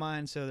 if you don't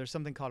mind. So there's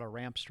something called a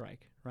ramp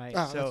strike, right?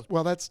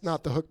 That's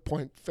not the hook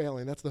point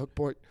failing. That's the hook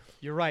point.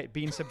 You're right,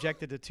 being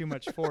subjected to too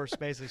much force,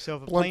 basically. So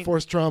if a blunt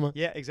force trauma.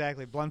 Yeah,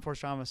 exactly, blunt force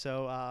trauma.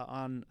 So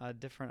on a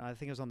different, I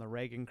think it was on the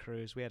Reagan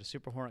cruise, we had a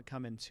Super Hornet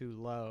come in too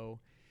low.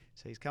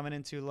 So he's coming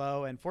in too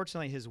low, and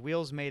fortunately his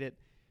wheels made it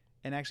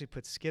and actually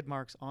put skid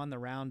marks on the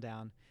round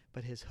down,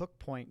 but his hook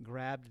point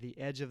grabbed the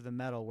edge of the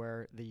metal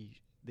where the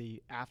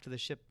after the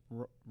ship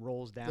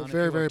rolls down. The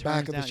very, very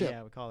back of the ship.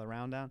 Yeah, we call it a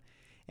round down.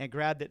 And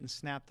grabbed it and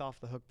snapped off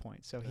the hook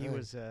point. So he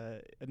was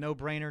a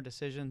no-brainer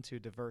decision to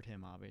divert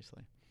him,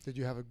 obviously. Did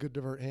you have a good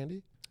divert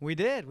handy? We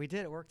did.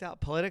 It worked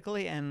out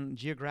politically and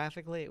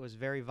geographically. It was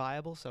very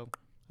viable, so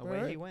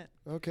away he went.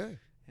 Okay.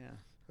 Yeah.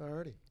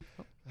 Alrighty.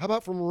 How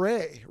about from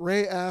Ray?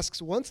 Ray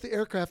asks, once the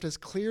aircraft has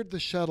cleared the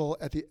shuttle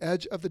at the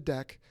edge of the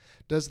deck,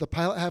 does the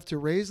pilot have to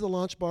raise the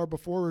launch bar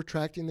before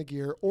retracting the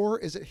gear, or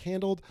is it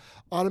handled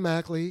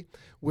automatically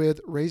with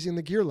raising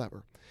the gear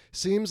lever?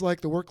 Seems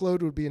like the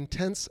workload would be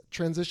intense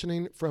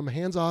transitioning from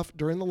hands-off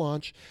during the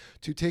launch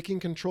to taking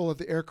control of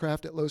the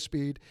aircraft at low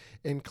speed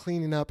and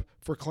cleaning up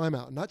for climb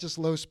out. Not just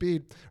low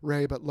speed,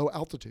 Ray, but low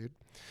altitude.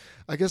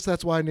 I guess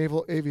that's why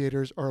naval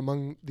aviators are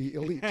among the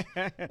elite.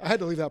 I had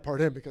to leave that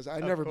part in because I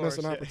never miss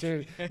an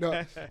opportunity.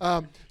 No.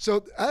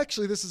 So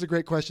actually, this is a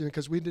great question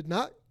because we did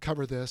not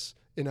cover this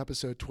in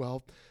episode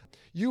 12.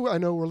 You, I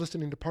know, were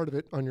listening to part of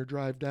it on your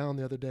drive down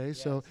the other day.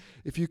 Yes. So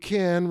if you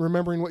can,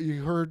 remembering what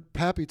you heard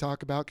Pappy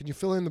talk about, can you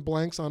fill in the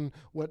blanks on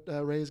what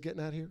Ray is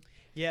getting at here?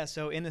 Yeah,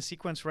 so in the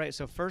sequence, right,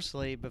 so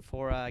firstly,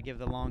 before I give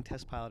the long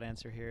test pilot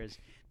answer here, is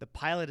the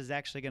pilot is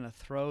actually going to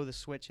throw the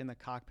switch in the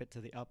cockpit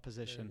to the up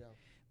position.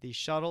 The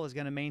shuttle is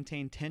going to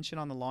maintain tension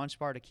on the launch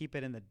bar to keep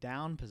it in the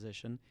down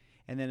position,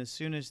 and then as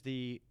soon as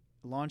the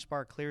launch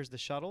bar clears the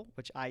shuttle,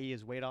 which i.e.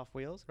 is weight off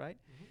wheels, right,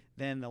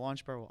 then the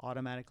launch bar will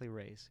automatically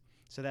raise.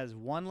 So that is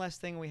one less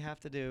thing we have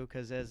to do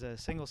because as a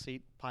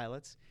single-seat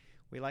pilots,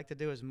 we like to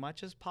do as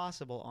much as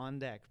possible on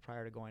deck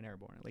prior to going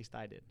airborne. At least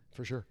I did.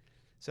 For sure.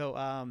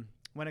 So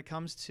when it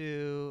comes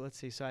to, let's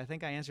see, so I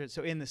think I answered it.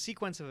 So in the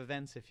sequence of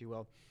events, if you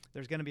will,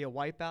 there's going to be a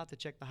wipeout to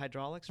check the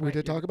hydraulics. Right? We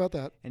did talk about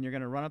that. And you're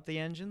going to run up the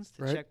engines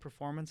to check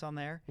performance on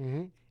there.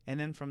 Mm-hmm. And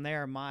then from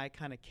there, my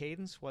kind of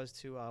cadence was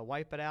to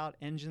wipe it out,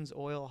 engines,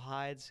 oil,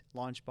 hides,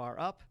 launch bar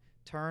up,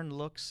 turn,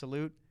 look,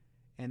 salute.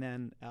 And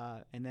then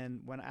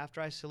after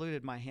I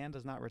saluted, my hand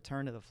does not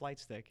return to the flight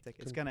stick.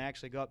 It's going to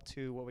actually go up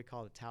to what we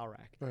call the tow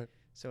rack. Right.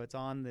 So it's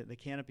on the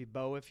canopy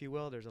bow, if you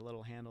will. There's a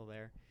little handle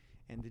there.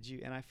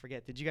 And I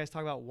forget, did you guys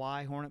talk about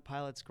why Hornet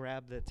pilots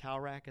grab the tow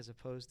rack as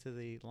opposed to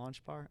the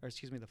launch bar? Or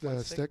excuse me, the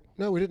flight stick?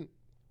 No, we didn't.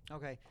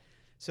 Okay.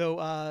 So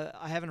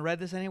I haven't read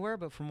this anywhere,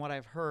 but from what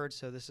I've heard,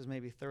 so this is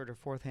maybe third or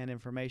fourth hand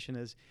information,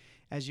 is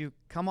as you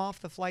come off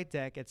the flight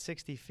deck at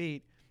 60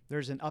 feet,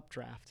 there's an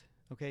updraft.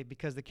 Okay,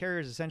 because the carrier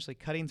is essentially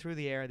cutting through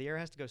the air. The air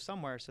has to go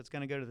somewhere, so it's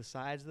going to go to the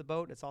sides of the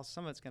boat.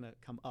 Some of it's going to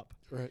come up.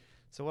 Right.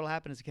 So what will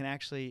happen is it can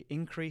actually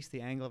increase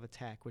the angle of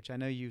attack, which I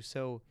know you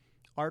so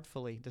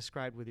artfully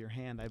described with your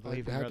hand, I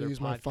believe. I have to use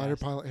my fighter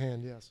pilot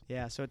hand, yes.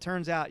 Yeah, so it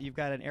turns out you've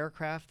got an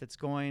aircraft that's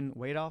going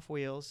weight off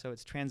wheels, so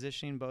it's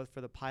transitioning both for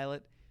the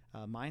pilot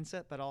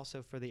mindset, but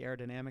also for the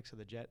aerodynamics of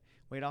the jet,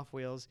 weight off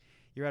wheels.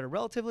 You're at a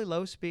relatively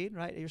low speed,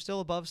 right? You're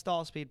still above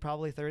stall speed,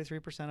 probably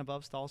 33%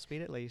 above stall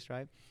speed at least,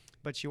 right?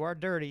 But you are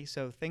dirty,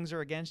 so things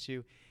are against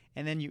you,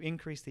 and then you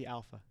increase the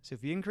alpha. So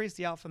if you increase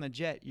the alpha in the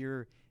jet,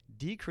 you're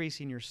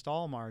decreasing your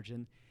stall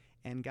margin,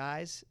 and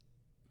guys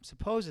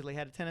supposedly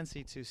had a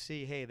tendency to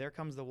see, hey, there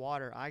comes the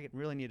water, I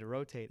really need to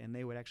rotate, and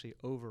they would actually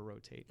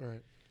over-rotate.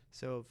 Right.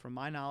 So from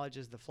my knowledge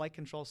is the flight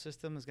control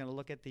system is going to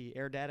look at the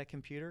air data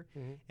computer,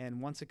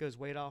 and once it goes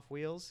weight off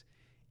wheels,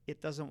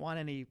 it doesn't want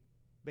any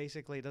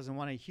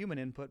human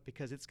input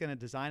because it's going to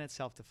design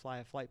itself to fly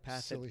a flight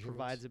path that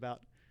provides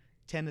about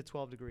 10 to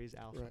 12 degrees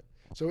alpha. Right.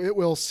 So it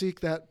will seek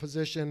that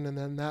position, and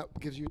then that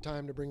gives you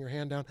time to bring your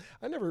hand down.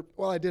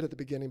 I did at the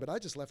beginning, but I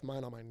just left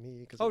mine on my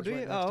knee. Oh, do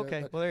you? Oh,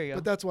 okay. Well, there you go.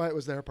 But that's why it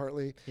was there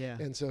partly. Yeah.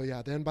 And so,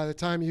 then by the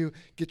time you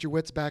get your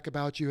wits back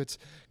about you, it's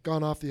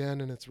gone off the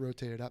end and it's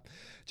rotated up.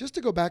 Just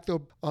to go back,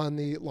 though, on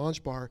the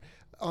launch bar,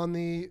 on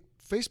the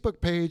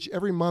Facebook page,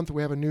 every month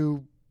we have a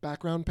new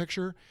background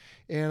picture.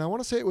 And I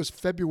want to say it was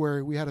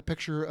February, we had a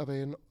picture of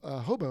a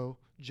hobo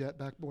jet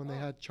back when they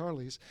had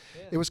Charlie's.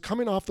 Yeah. It was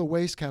coming off the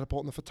waist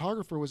catapult, and the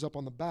photographer was up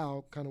on the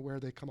bow, kind of where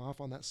they come off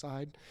on that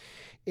side.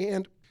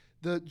 And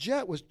the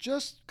jet was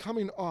just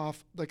coming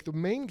off, like the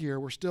main gear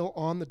were still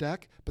on the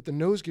deck, but the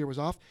nose gear was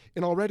off,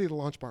 and already the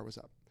launch bar was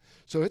up.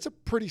 So it's a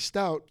pretty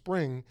stout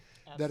spring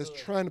that is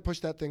trying to push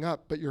that thing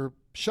up, but your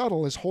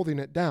shuttle is holding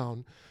it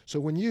down. So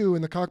when you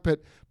in the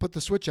cockpit put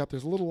the switch up,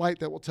 there's a little light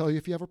that will tell you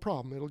if you have a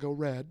problem. It'll go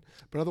red,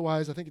 but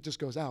otherwise I think it just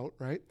goes out,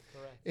 right?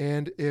 Correct.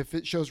 And if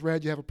it shows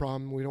red, you have a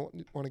problem. We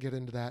don't want to get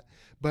into that.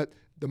 But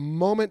the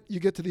moment you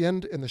get to the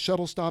end and the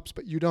shuttle stops,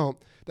 but you don't,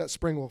 that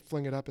spring will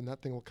fling it up and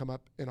that thing will come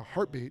up in a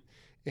heartbeat.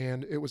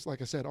 And it was,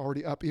 like I said,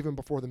 already up even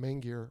before the main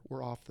gear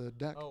were off the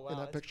deck in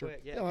that picture.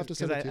 Quick. Yeah, I'll have to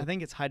send it to you. I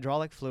think it's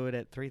hydraulic fluid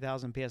at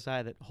 3,000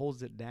 PSI that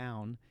holds it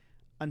down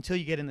until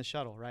you get in the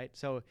shuttle, right?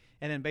 So,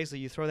 and then basically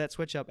you throw that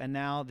switch up and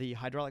now the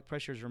hydraulic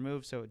pressure is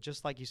removed. So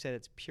just like you said,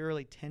 it's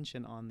purely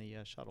tension on the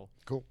shuttle.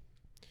 Cool.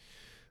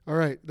 All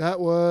right, that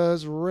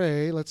was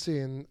Ray. Let's see,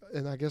 and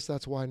I guess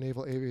that's why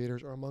naval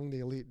aviators are among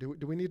the elite. Do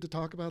we need to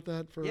talk about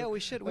that? Yeah,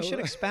 we should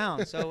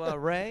expound. So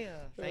Ray,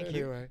 thank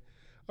you. Anyway.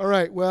 All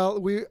right,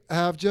 well, we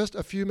have just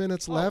a few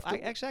minutes left.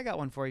 I got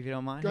one for you if you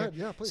don't mind. Go ahead,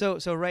 yeah, please.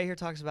 So Ray here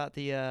talks about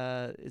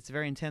it's a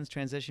very intense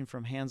transition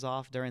from hands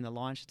off during the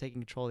launch to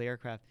taking control of the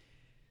aircraft.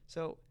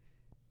 So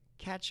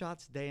cat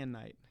shots day and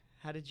night.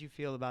 How did you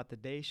feel about the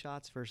day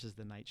shots versus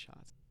the night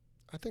shots?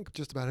 I think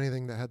just about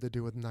anything that had to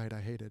do with night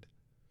I hated.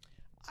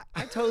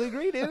 I totally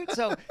agree, dude.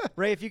 So,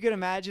 Ray, if you could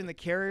imagine the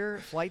carrier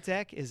flight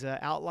deck is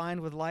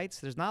outlined with lights.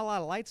 There's not a lot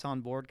of lights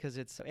on board because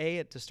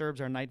it disturbs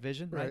our night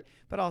vision, right?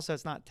 But also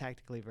it's not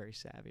tactically very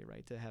savvy,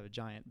 right, to have a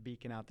giant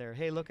beacon out there.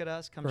 Hey, look at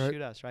us, come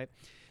shoot us, right?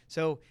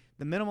 So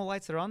the minimal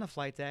lights that are on the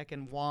flight deck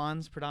and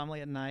wands predominantly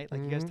at night,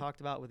 like you guys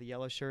talked about with the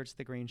yellow shirts,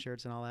 the green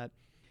shirts and all that,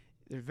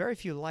 there's very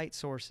few light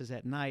sources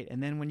at night.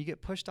 And then when you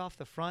get pushed off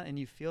the front and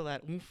you feel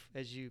that oomph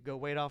as you go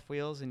weight off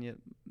wheels and you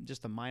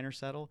just a minor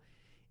settle,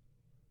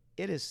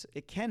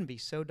 it can be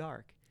so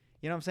dark.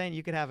 You know what I'm saying?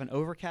 You could have an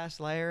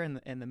overcast layer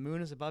and the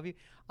moon is above you.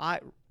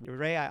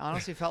 Ray, I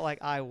honestly felt like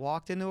I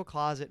walked into a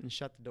closet and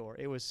shut the door.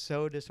 It was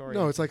so disorienting.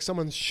 No, it's like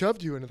someone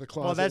shoved you into the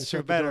closet. Well, that's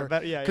true. Better,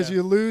 yeah. Because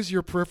you lose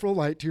your peripheral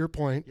light, to your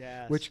point,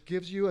 which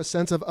gives you a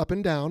sense of up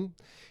and down.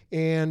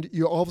 And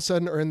you all of a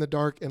sudden are in the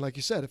dark. And like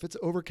you said, if it's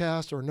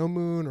overcast or no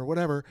moon or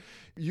whatever,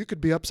 you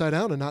could be upside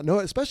down and not know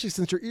it, especially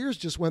since your ears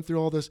just went through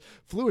all this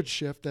fluid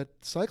shift that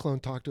Cyclone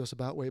talked to us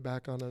about way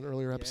back on an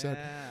earlier episode.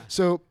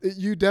 So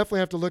you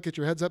definitely have to look at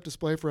your heads-up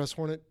display for us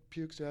Hornet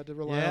pukes. You had to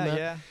rely on that.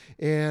 Yeah.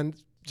 And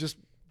just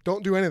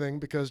don't do anything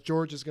because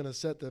George is going to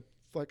set the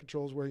flight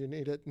controls where you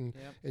need it, and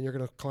you're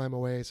going to climb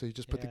away. So you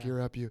just put the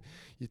gear up. You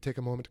take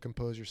a moment to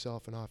compose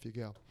yourself, and off you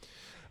go.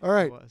 All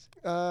right.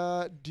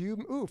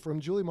 From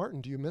Julie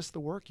Martin, do you miss the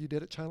work you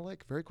did at China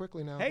Lake? Very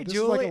quickly now. Hey, this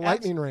Julie. is like a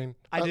lightning rain.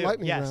 I do.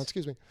 Lightning round,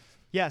 excuse me.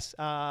 Yes.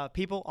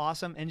 People,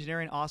 awesome.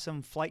 Engineering,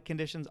 awesome. Flight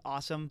conditions,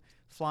 awesome.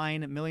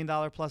 Flying $1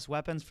 million plus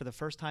weapons for the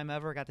first time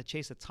ever. Got to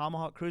chase a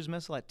Tomahawk cruise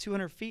missile at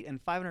 200 feet and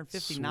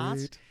 550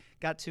 knots.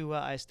 Got to,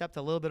 I stepped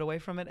a little bit away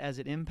from it as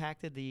it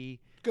impacted the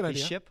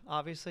ship,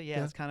 obviously.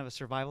 Yeah, it's kind of a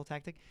survival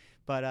tactic.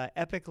 But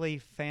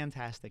epically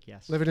fantastic,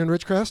 yes. Living in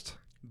Ridgecrest?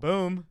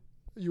 Boom.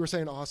 You were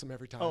saying awesome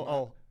every time.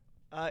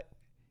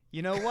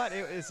 You know what?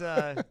 It was.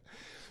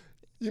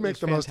 You make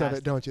the most of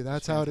it, don't you?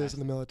 That's how it is in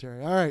the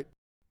military. All right.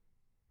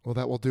 Well,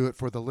 that will do it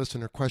for the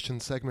listener question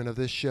segment of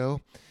this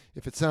show.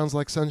 If it sounds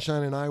like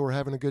Sunshine and I were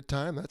having a good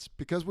time, that's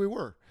because we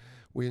were.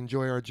 We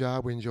enjoy our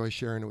job. We enjoy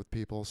sharing it with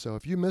people. So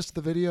if you missed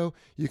the video,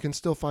 you can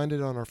still find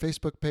it on our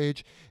Facebook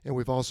page, and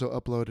we've also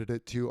uploaded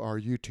it to our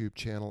YouTube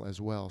channel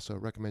as well. So I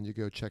recommend you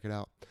go check it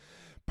out.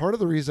 Part of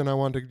the reason I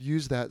wanted to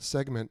use that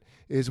segment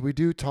is we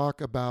do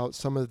talk about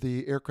some of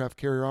the aircraft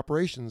carrier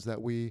operations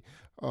that we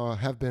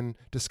have been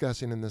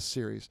discussing in this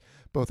series,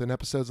 both in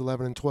episodes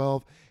 11 and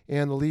 12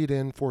 and the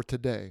lead-in for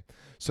today.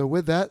 So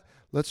with that,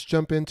 let's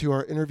jump into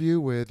our interview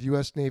with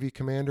U.S. Navy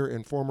Commander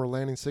and former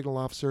Landing Signal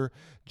Officer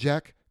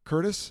Jack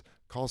Curtis,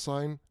 call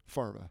sign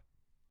Farva.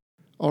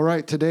 All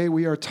right, today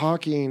we are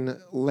talking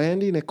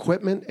landing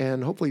equipment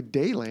and hopefully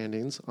day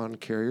landings on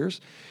carriers.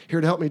 Here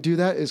to help me do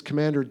that is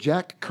Commander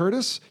Jack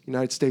Curtis,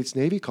 United States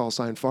Navy, call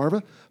sign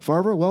Farva.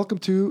 Farva, welcome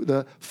to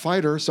the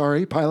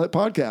Pilot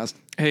Podcast.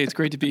 Hey, it's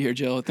great to be here,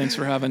 Jill. Thanks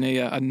for having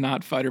a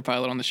not fighter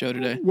pilot on the show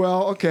today.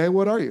 Well, okay,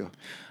 what are you?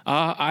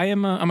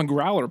 I'm a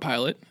growler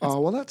pilot.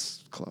 Oh, well,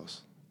 that's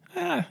close.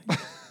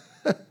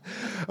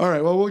 All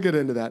right, well, we'll get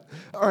into that.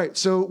 All right,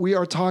 so we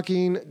are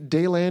talking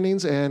day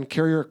landings and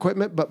carrier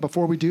equipment, but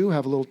before we do,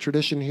 have a little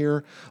tradition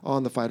here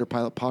on the Fighter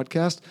Pilot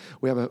Podcast.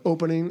 We have an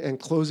opening and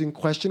closing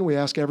question we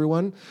ask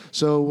everyone.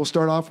 So we'll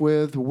start off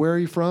with, where are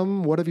you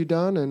from, what have you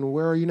done, and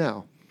where are you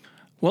now?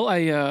 Well,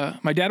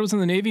 my dad was in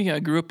the Navy. I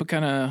grew up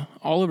kind of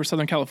all over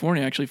Southern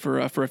California, actually, for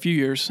a few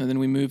years, and then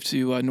we moved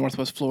to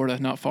Northwest Florida,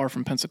 not far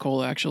from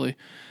Pensacola, actually.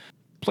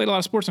 Played a lot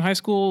of sports in high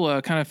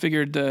school, kind of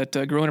figured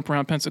that growing up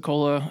around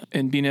Pensacola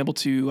and being able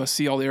to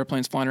see all the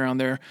airplanes flying around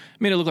there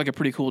made it look like a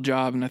pretty cool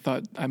job, and I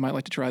thought I might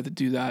like to try to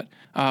do that.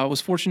 I was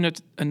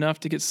fortunate enough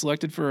to get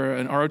selected for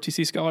an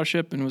ROTC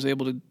scholarship and was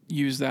able to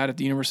use that at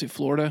the University of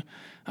Florida.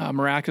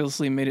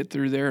 Miraculously made it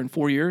through there in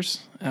 4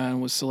 years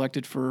and was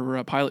selected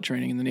for pilot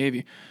training in the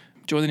Navy.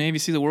 Joined the Navy,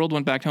 see the world,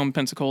 went back home to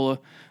Pensacola,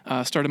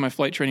 started my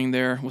flight training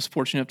there, was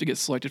fortunate enough to get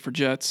selected for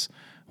jets,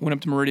 went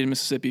up to Meridian,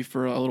 Mississippi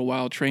for a little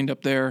while, trained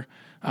up there.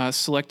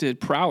 selected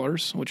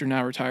Prowlers, which are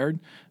now retired,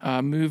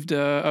 moved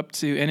up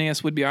to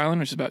NAS Whidbey Island,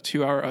 which is about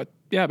 2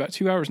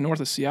 hours north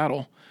of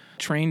Seattle.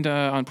 Trained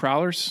on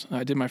Prowlers.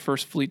 I did my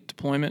first fleet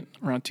deployment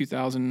around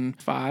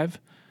 2005.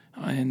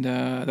 And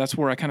that's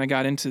where I kind of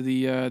got into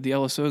the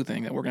LSO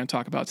thing that we're going to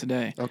talk about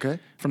today. Okay.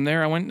 From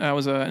there, I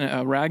was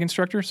a RAG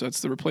instructor, so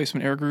that's the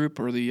replacement air group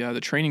or the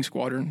training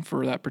squadron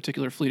for that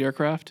particular fleet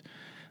aircraft.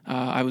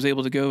 I was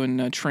able to go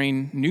and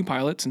train new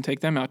pilots and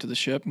take them out to the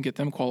ship and get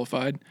them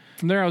qualified.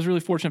 From there, I was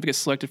really fortunate to get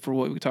selected for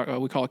what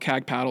we call a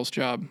CAG paddles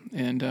job,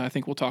 and I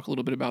think we'll talk a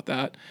little bit about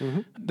that.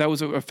 Mm-hmm. That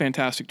was a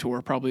fantastic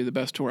tour, probably the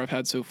best tour I've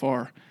had so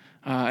far.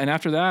 And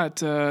after that,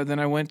 then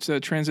I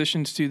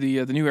transitioned to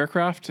the new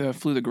aircraft,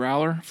 flew the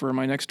Growler for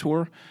my next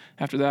tour.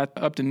 After that,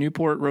 up to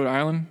Newport, Rhode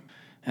Island,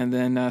 and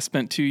then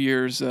spent 2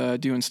 years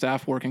doing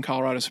staff work in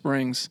Colorado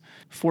Springs.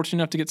 Fortunate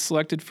enough to get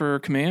selected for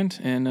command,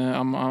 and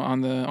I'm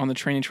on the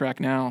training track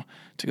now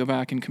to go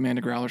back and command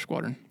a Growler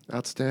squadron.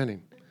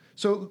 Outstanding.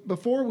 So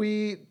before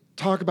we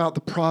talk about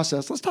the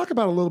process, let's talk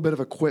about a little bit of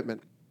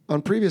equipment.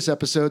 On previous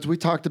episodes, we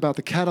talked about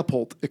the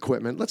catapult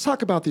equipment. Let's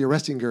talk about the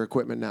arresting gear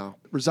equipment now.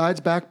 It resides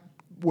back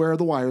where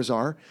the wires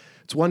are.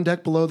 It's one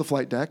deck below the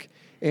flight deck.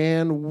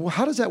 And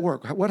how does that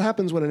work? What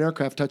happens when an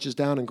aircraft touches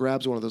down and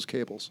grabs one of those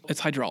cables? It's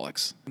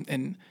hydraulics.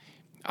 And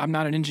I'm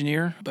not an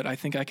engineer, but I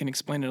think I can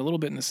explain it a little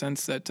bit in the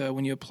sense that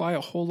when you apply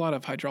a whole lot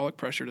of hydraulic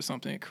pressure to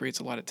something, it creates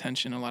a lot of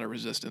tension, a lot of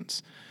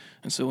resistance.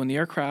 And so when the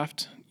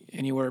aircraft,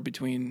 anywhere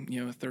between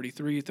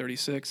 33,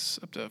 36,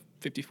 up to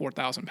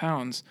 54,000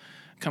 pounds,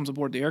 comes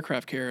aboard the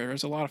aircraft carrier,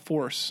 there's a lot of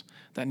force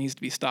that needs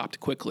to be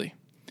stopped quickly.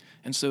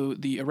 And so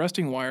the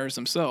arresting wires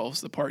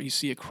themselves, the part you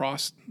see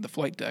across the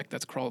flight deck,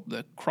 that's called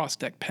the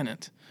cross-deck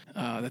pennant,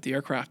 that the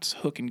aircraft's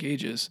hook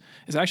engages,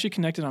 is actually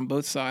connected on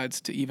both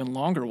sides to even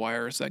longer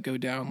wires that go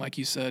down, like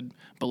you said,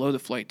 below the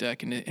flight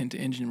deck and into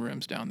engine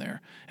rooms down there.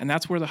 And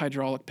that's where the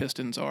hydraulic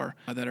pistons are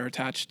that are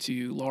attached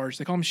to large,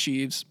 they call them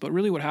sheaves, but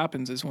really what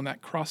happens is when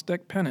that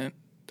cross-deck pennant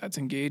that's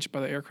engaged by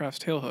the aircraft's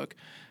tailhook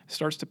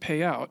starts to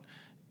pay out,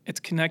 it's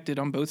connected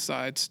on both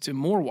sides to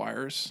more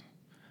wires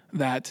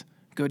that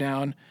go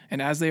down,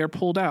 and as they are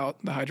pulled out,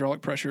 the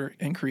hydraulic pressure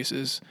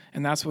increases,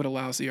 and that's what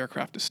allows the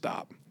aircraft to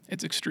stop.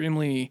 It's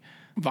extremely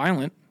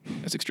violent,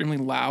 it's extremely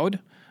loud,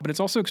 but it's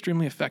also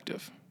extremely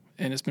effective,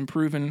 and it's been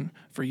proven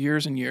for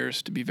years and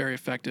years to be very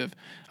effective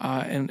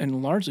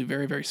and largely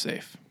very, very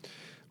safe.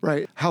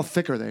 Right. How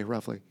thick are they,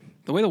 roughly?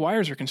 The way the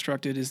wires are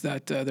constructed is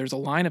that there's a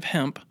line of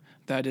hemp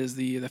that is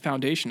the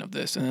foundation of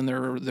this, and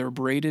then they're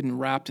braided and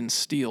wrapped in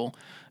steel,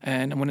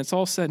 and when it's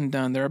all said and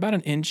done, they're about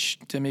 1 inch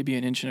to maybe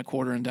 1.25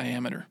 inches in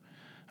diameter.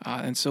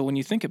 And so when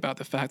you think about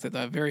the fact that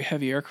a very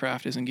heavy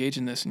aircraft is engaged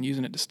in this and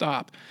using it to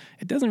stop,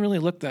 it doesn't really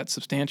look that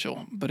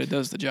substantial, but it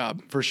does the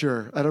job. For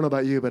sure. I don't know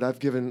about you, but I've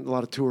given a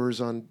lot of tours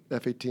on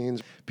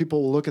F-18s.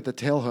 People will look at the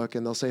tail hook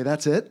and they'll say,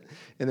 that's it.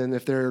 And then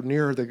if they're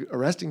near the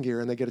arresting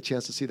gear and they get a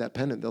chance to see that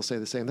pennant, they'll say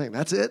the same thing.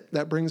 That's it.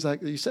 That brings,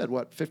 like you said,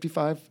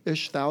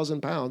 55-ish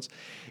thousand pounds.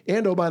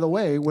 And oh, by the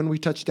way, when we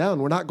touch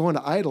down, we're not going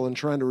to idle and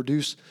trying to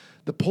reduce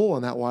the pull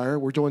on that wire.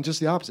 We're doing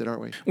just the opposite,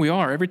 aren't we? We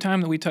are. Every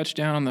time that we touch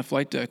down on the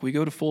flight deck, we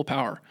go to full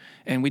power.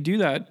 And we do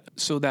that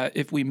so that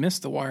if we miss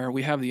the wire,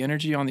 we have the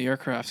energy on the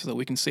aircraft so that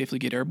we can safely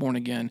get airborne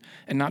again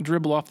and not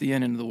dribble off the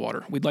end into the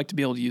water. We'd like to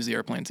be able to use the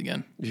airplanes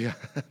again. Yeah,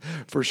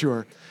 for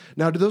sure.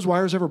 Now, do those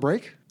wires ever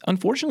break?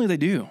 Unfortunately, they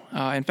do.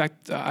 In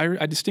fact,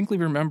 I distinctly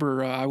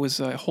remember I was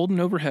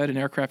holding overhead an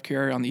aircraft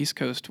carrier on the East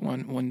Coast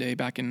one day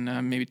back in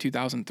maybe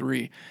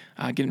 2003,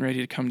 getting ready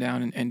to come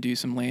down and do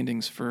some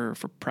landings for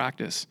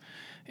practice.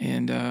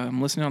 And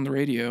I'm listening on the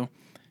radio,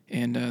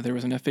 and there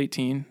was an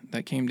F-18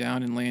 that came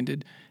down and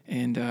landed.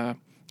 And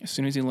as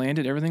soon as he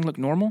landed, everything looked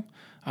normal.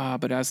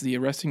 But as the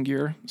arresting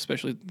gear,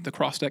 especially the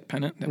cross-deck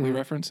pennant that we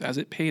referenced, as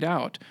it paid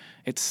out,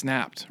 it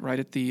snapped right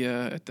at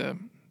the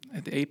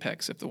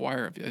apex of the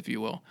wire, if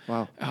you will.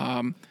 Wow.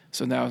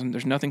 So now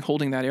there's nothing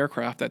holding that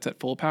aircraft that's at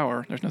full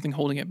power. There's nothing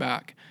holding it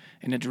back.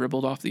 And it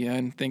dribbled off the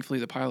end. Thankfully,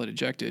 the pilot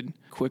ejected.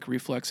 Quick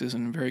reflexes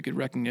and very good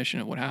recognition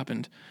of what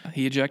happened.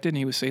 He ejected, and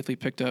he was safely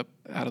picked up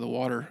out of the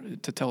water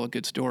to tell a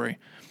good story.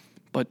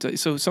 But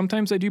so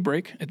sometimes they do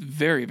break. It's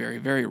very, very,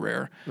 very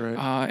rare. Right.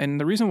 And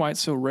the reason why it's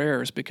so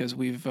rare is because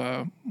we've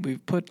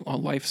put a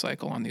life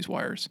cycle on these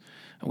wires.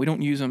 We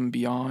don't use them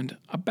beyond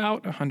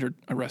about 100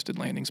 arrested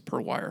landings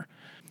per wire.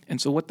 And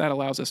so what that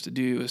allows us to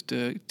do is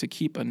to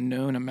keep a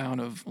known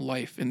amount of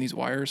life in these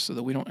wires so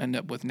that we don't end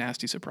up with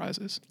nasty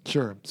surprises.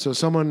 Sure. So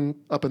someone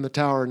up in the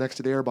tower next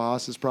to the air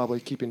boss is probably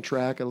keeping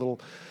track, a little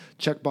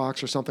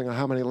checkbox or something on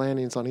how many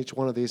landings on each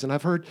one of these. And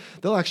I've heard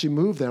they'll actually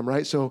move them,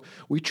 right? So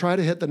we try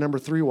to hit the number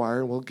 3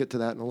 wire, and we'll get to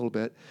that in a little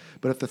bit.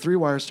 But if the 3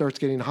 wire starts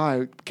getting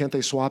high, can't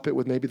they swap it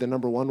with maybe the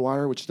number 1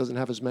 wire, which doesn't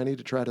have as many,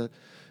 to try to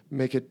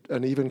make it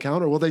an even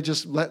count, or will they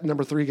just let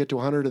number 3 get to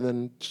 100 and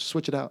then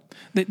switch it out?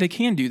 They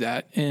can do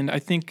that, and I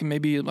think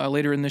maybe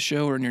later in this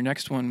show or in your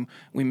next one,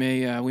 we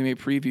may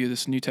preview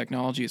this new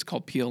technology. It's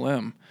called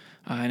PLM,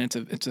 and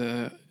it's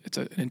an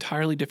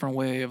entirely different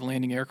way of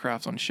landing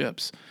aircraft on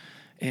ships,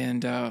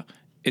 and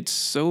it's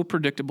so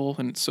predictable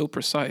and it's so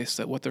precise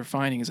that what they're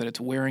finding is that it's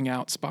wearing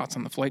out spots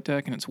on the flight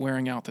deck and it's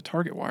wearing out the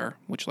target wire,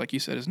 which, like you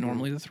said, is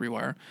normally the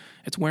 3-wire.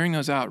 It's wearing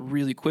those out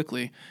really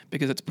quickly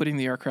because it's putting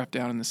the aircraft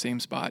down in the same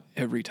spot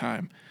every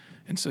time.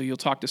 And so you'll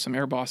talk to some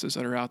air bosses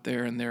that are out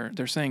there, and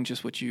they're saying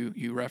just what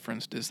you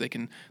referenced, is they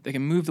can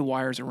move the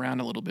wires around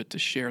a little bit to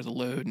share the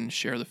load and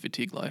share the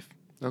fatigue life.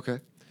 Okay.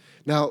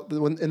 Now,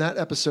 in that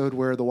episode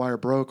where the wire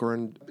broke, or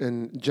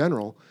in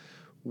general,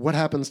 what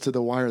happens to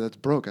the wire that's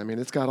broke? I mean,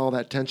 it's got all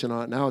that tension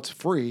on it. Now it's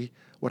free.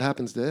 What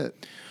happens to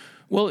it?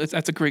 Well,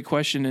 that's a great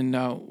question. And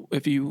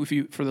if you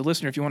for the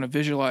listener, if you want to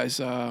visualize,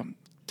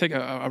 take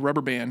a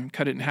rubber band,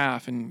 cut it in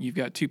half, and you've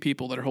got two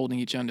people that are holding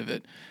each end of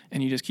it,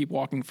 and you just keep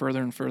walking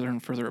further and further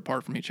and further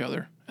apart from each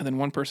other. And then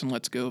one person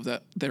lets go of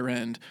their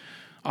end.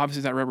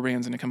 Obviously, that rubber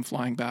band's going to come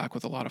flying back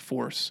with a lot of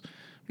force.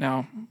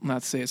 Now,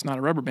 let's say it's not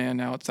a rubber band.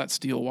 Now it's that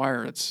steel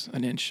wire. It's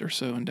an inch or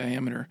so in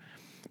diameter.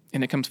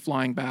 And it comes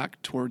flying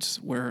back towards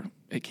where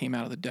it came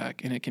out of the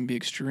deck, and it can be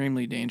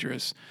extremely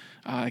dangerous.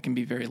 It can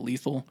be very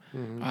lethal.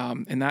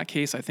 In that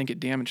case, I think it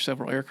damaged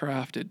several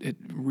aircraft. It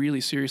really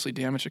seriously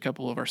damaged a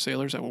couple of our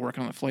sailors that were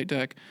working on the flight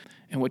deck.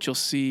 And what you'll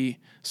see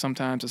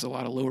sometimes is a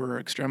lot of lower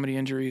extremity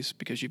injuries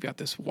because you've got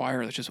this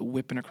wire that's just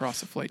whipping across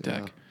the flight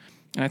deck.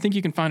 And I think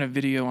you can find a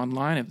video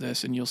online of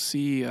this, and you'll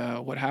see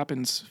what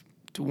happens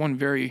to one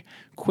very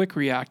quick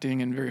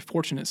reacting and very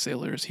fortunate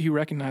sailor is he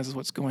recognizes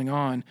what's going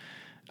on.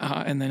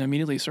 And then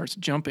immediately starts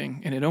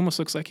jumping, and it almost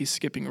looks like he's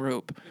skipping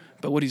rope.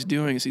 But what he's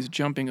doing is he's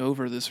jumping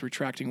over this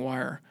retracting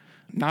wire.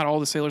 Not all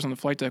the sailors on the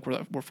flight deck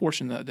were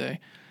fortunate that day.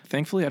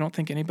 Thankfully, I don't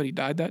think anybody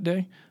died that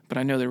day, but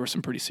I know there were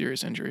some pretty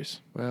serious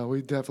injuries. Well,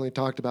 we definitely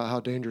talked about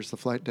how dangerous the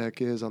flight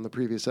deck is on the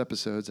previous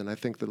episodes, and I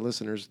think the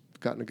listeners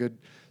gotten a good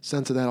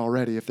sense of that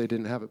already if they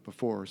didn't have it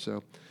before.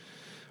 So,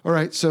 all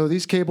right, so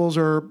these cables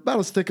are about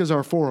as thick as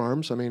our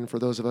forearms. I mean, for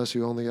those of us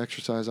who only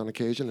exercise on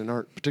occasion and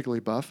aren't particularly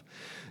buff.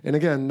 And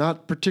again,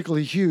 not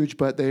particularly huge,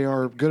 but they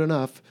are good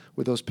enough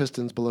with those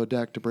pistons below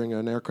deck to bring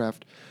an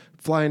aircraft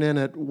flying in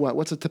at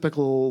what's a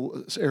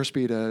typical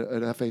airspeed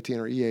an F-18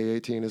 or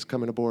EA-18 is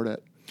coming aboard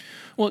at?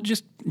 Well,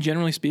 just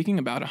generally speaking,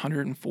 about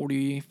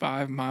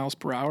 145 miles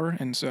per hour.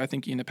 And so I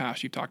think in the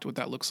past you've talked what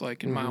that looks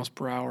like in miles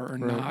per hour or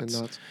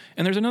knots.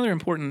 And there's another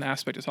important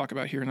aspect to talk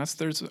about here, and that's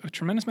there's a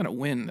tremendous amount of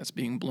wind that's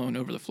being blown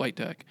over the flight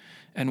deck.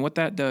 And what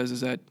that does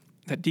is that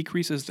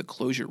decreases the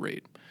closure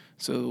rate.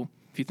 So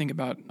if you think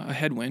about a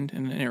headwind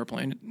in an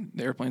airplane,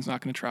 the airplane's not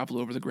going to travel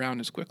over the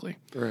ground as quickly.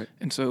 Right.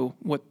 And so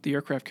what the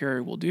aircraft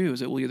carrier will do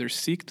is it will either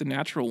seek the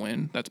natural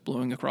wind that's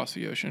blowing across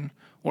the ocean,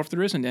 or if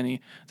there isn't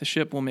any, the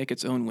ship will make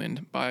its own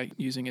wind by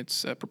using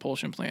its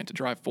propulsion plant to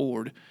drive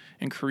forward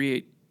and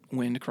create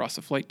wind across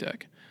the flight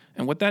deck.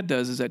 And what that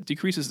does is that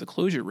decreases the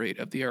closure rate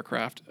of the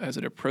aircraft as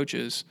it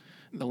approaches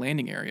the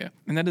landing area.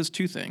 And that does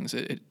two things.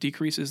 It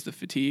decreases the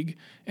fatigue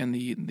and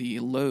the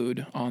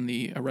load on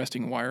the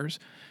arresting wires,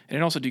 and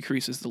it also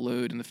decreases the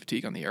load and the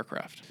fatigue on the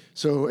aircraft.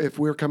 So if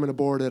we're coming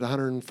aboard at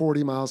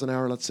 140 miles an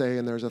hour, let's say,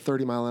 and there's a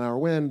 30-mile-an-hour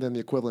wind, then the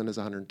equivalent is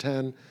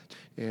 110,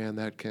 and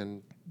that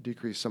can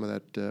decrease some of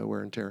that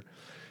wear and tear.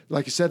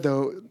 Like you said,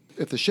 though,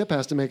 if the ship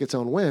has to make its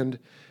own wind,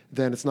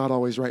 then it's not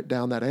always right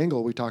down that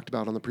angle we talked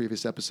about on the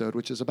previous episode,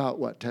 which is about,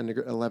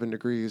 11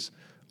 degrees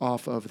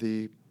off of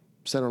the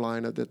center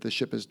line that the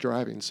ship is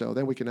driving. So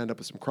then we can end up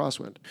with some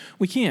crosswind.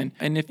 We can.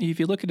 And if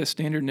you look at a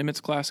standard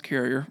Nimitz class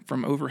carrier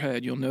from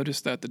overhead, you'll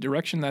notice that the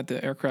direction that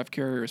the aircraft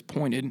carrier is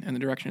pointed and the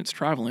direction it's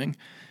traveling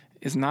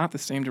is not the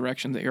same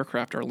direction the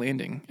aircraft are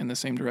landing and the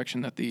same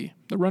direction that the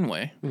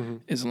runway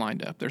is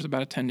lined up. There's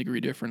about a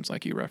 10-degree difference,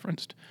 like you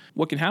referenced.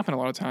 What can happen a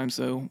lot of times,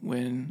 though,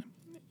 when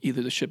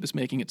either the ship is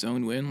making its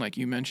own wind, like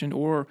you mentioned,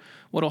 or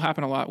what will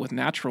happen a lot with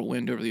natural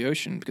wind over the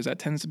ocean, because that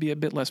tends to be a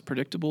bit less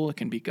predictable. It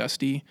can be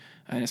gusty,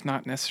 and it's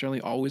not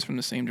necessarily always from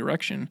the same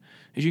direction,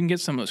 is you can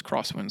get some of those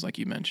crosswinds, like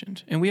you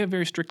mentioned. And we have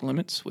very strict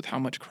limits with how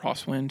much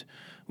crosswind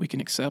we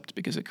can accept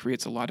because it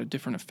creates a lot of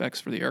different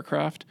effects for the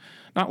aircraft,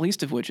 not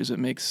least of which is it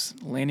makes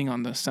landing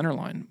on the center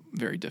line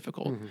very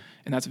difficult.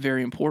 And that's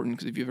very important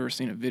because if you've ever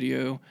seen a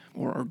video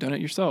or done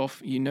it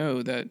yourself, you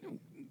know that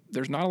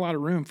there's not a lot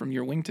of room from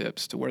your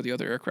wingtips to where the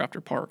other aircraft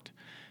are parked.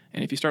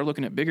 And if you start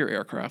looking at bigger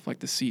aircraft like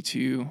the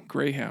C-2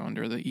 Greyhound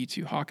or the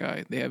E-2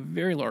 Hawkeye, they have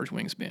very large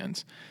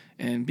wingspans.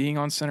 And being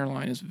on center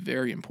line is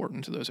very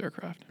important to those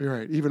aircraft. You're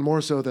right, even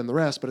more so than the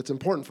rest, but it's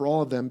important for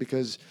all of them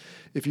because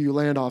if you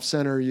land off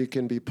center, you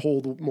can be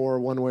pulled more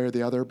one way or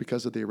the other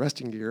because of the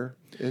arresting gear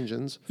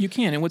engines. You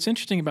can. And what's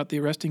interesting about the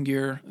arresting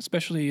gear,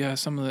 especially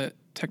some of the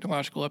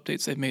technological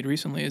updates they've made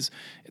recently, is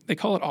they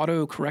call it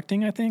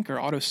auto-correcting, I think, or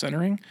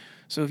auto-centering.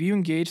 So if you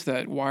engage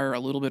that wire a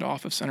little bit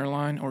off of center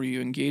line or you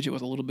engage it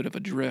with a little bit of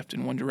a drift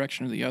in one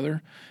direction or the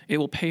other, it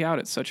will pay out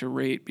at such a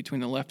rate between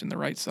the left and the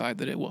right side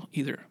that it will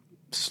either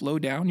slow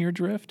down your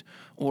drift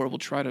or it will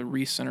try to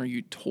recenter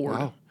you toward.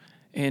 Wow.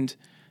 And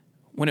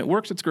when it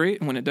works, it's great.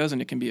 And when it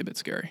doesn't, it can be a bit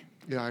scary.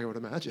 Yeah, I would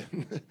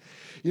imagine.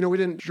 We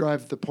didn't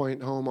drive the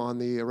point home on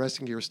the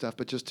arresting gear stuff,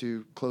 but just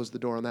to close the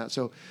door on that.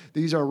 So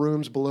these are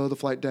rooms below the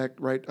flight deck,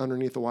 right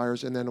underneath the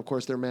wires. And then, of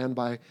course, they're manned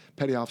by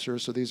petty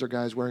officers. So these are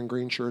guys wearing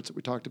green shirts that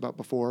we talked about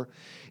before.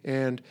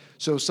 And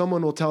so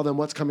someone will tell them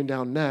what's coming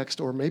down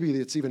next, or maybe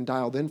it's even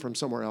dialed in from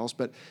somewhere else.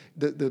 But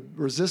the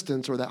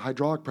resistance or that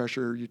hydraulic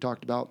pressure you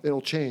talked about,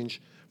 it'll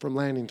change from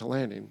landing to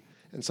landing.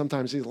 And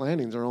sometimes these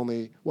landings are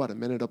only, a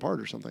minute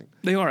apart or something?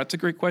 They are. It's a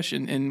great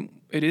question. And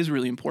it is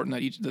really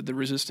important that the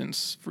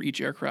resistance for each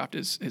aircraft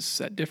is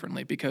set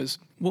differently, because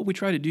what we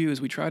try to do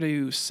is we try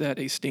to set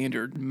a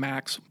standard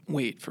max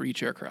weight for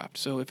each aircraft.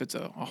 So if it's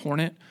a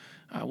Hornet,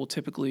 we'll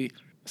typically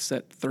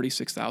set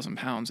 36,000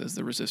 pounds as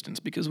the resistance,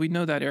 because we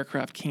know that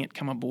aircraft can't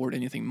come aboard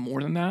anything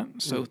more than that.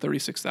 So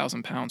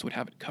 36,000 pounds would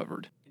have it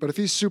covered. But if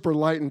he's super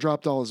light and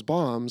dropped all his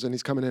bombs and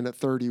he's coming in at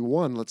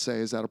 31, let's say,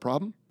 is that a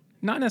problem?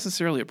 Not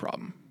necessarily a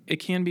problem. It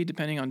can be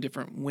depending on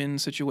different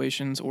wind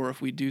situations, or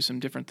if we do some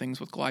different things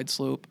with glide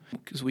slope,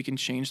 because we can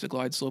change the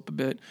glide slope a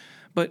bit.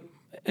 But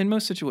in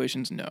most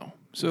situations, no.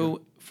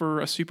 So for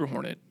a Super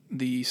Hornet,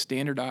 the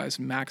standardized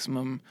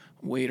maximum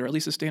weight, or at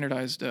least a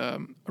standardized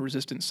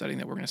resistance setting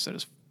that we're going to set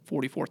is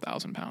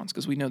 44,000 pounds,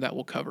 because we know that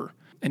will cover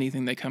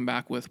anything they come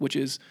back with, which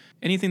is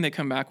anything they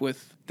come back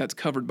with that's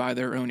covered by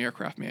their own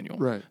aircraft manual.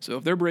 Right. So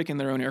if they're breaking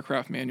their own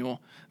aircraft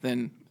manual,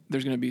 then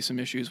there's going to be some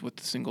issues with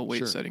the single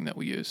weight setting that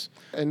we use.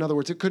 In other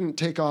words, it couldn't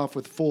take off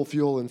with full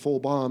fuel and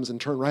full bombs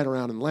and turn right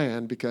around and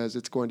land, because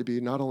it's going to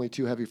be not only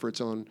too heavy for its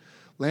own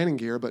landing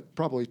gear, but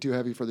probably too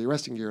heavy for the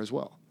arresting gear as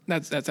well.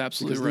 That's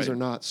absolutely because right. These are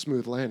not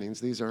smooth landings.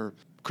 These are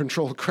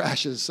controlled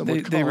crashes,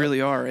 They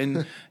really are.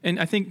 And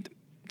I think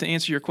to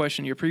answer your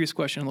previous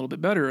question a little bit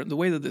better, the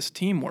way that this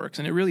team works,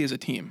 and it really is a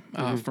team,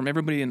 from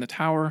everybody in the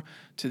tower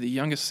to the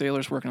youngest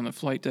sailors working on the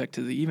flight deck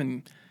to the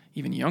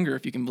even younger,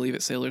 if you can believe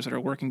it, sailors that are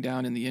working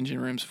down in the engine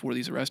rooms for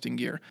these arresting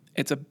gear.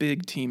 It's a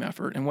big team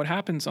effort. And what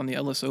happens on the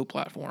LSO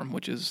platform,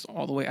 which is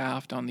all the way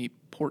aft on the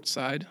port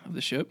side of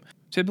the ship,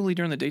 typically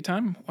during the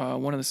daytime,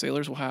 one of the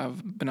sailors will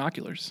have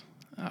binoculars.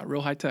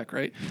 Real high tech,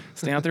 right?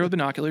 Stand out there with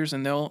binoculars,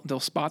 and they'll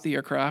spot the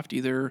aircraft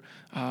either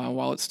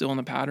while it's still in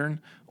the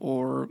pattern,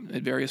 or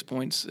at various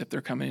points if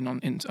they're coming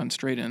in on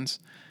straight ins.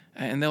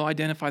 And they'll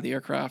identify the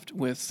aircraft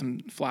with some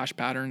flash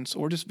patterns,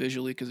 or just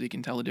visually, because you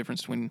can tell the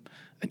difference between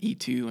an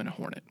E2 and a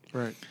Hornet.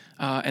 Right.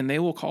 And they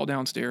will call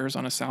downstairs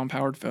on a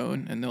sound-powered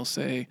phone, and they'll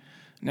say,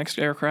 next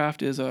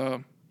aircraft is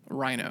a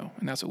Rhino.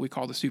 And that's what we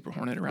call the Super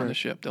Hornet around the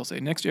ship. They'll say,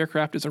 next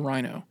aircraft is a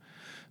Rhino.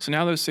 So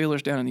now those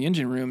sailors down in the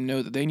engine room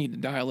know that they need to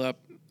dial up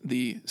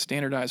the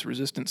standardized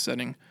resistance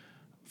setting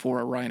for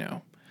a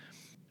Rhino.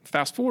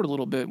 Fast forward a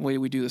little bit, the way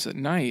we do this at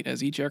night,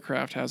 as each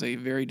aircraft has a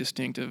very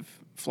distinctive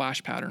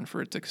flash pattern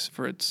for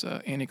its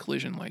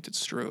anti-collision lights,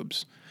 its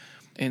strobes.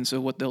 And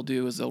so what they'll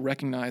do is they'll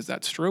recognize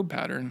that strobe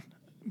pattern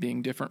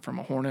being different from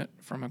a Hornet,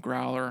 from a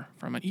Growler,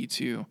 from an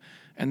E2.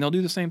 And they'll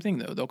do the same thing,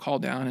 though. They'll call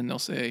down and they'll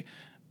say,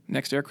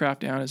 next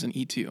aircraft down is an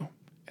E2.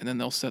 And then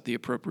they'll set the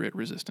appropriate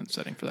resistance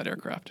setting for that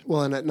aircraft.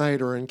 Well, and at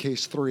night, or in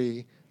case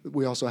 3,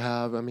 we also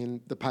have,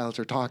 the pilots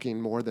are talking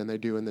more than they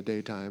do in the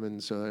daytime.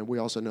 And so we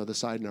also know the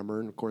side number.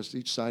 And, of course,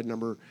 each side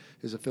number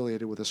is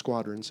affiliated with a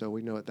squadron, so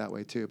we know it that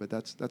way, too. But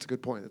that's a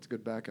good point. That's a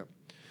good backup.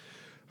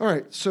 All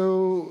right,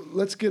 so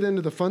let's get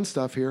into the fun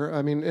stuff here.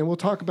 And we'll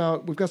talk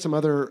about, we've got some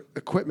other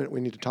equipment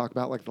we need to talk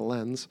about, like the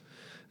lens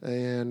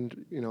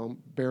and,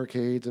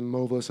 barricades and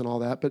MOVLAS and all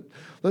that. But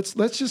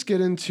let's just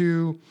get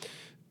into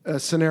a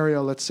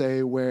scenario, let's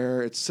say,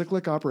 where it's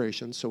cyclic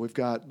operations. So we've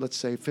got, let's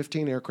say,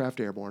 15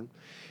 aircraft airborne.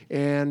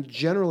 And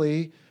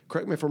generally,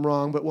 correct me if I'm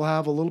wrong, but we'll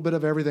have a little bit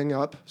of everything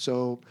up.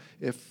 So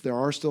if there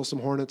are still some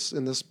Hornets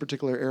in this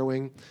particular air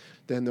wing,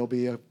 then there'll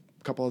be a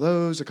couple of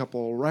those, a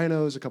couple of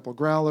Rhinos, a couple of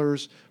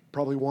Growlers,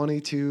 probably one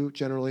E2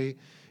 generally,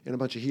 and a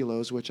bunch of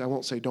Helos, which I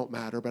won't say don't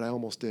matter, but I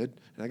almost did.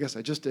 And I guess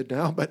I just did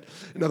now. But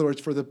in other words,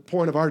 for the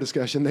point of our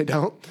discussion, they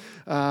don't.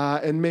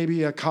 And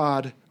maybe a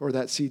COD or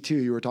that C2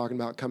 you were talking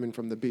about coming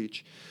from the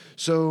beach.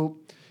 So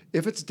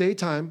if it's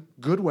daytime,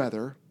 good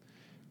weather,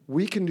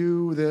 we can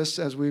do this,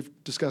 as we've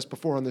discussed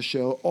before on the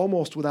show,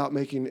 almost without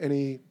making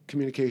any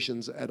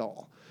communications at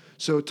all.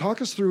 So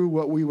talk us through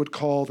what we would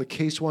call the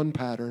case 1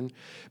 pattern,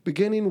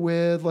 beginning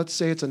with, let's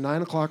say it's a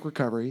 9 o'clock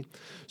recovery.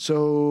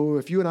 So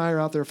if you and I are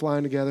out there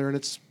flying together and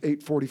it's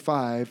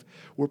 8:45,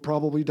 we're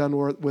probably done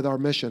with our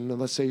mission, and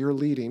let's say you're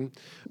leading.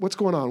 What's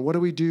going on? What do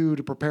we do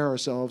to prepare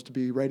ourselves to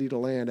be ready to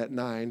land at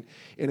 9?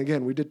 And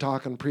again, we did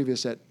talk on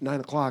previous at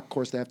 9 o'clock, of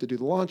course, they have to do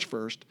the launch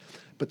first,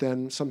 but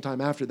then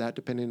sometime after that,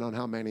 depending on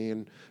how many,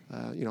 and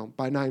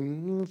by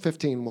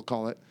 9:15, we'll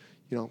call it,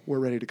 we're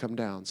ready to come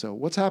down. So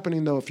what's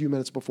happening, though, a few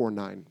minutes before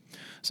 9?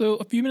 So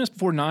a few minutes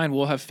before 9,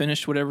 we'll have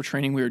finished whatever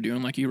training we were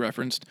doing, like you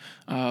referenced,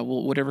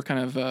 whatever kind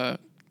of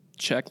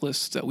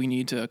checklists that we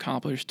need to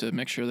accomplish to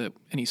make sure that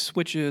any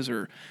switches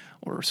or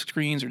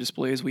screens or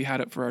displays we had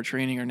up for our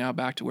training are now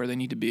back to where they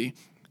need to be.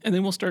 And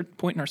then we'll start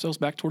pointing ourselves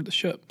back toward the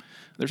ship.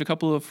 There's a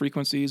couple of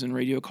frequencies and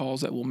radio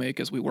calls that we'll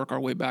make as we work our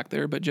way back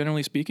there. But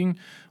generally speaking,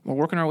 we're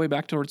working our way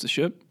back towards the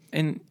ship.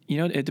 And,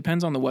 it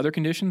depends on the weather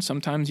conditions.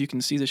 Sometimes you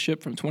can see the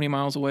ship from 20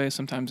 miles away.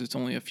 Sometimes it's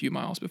only a few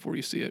miles before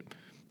you see it.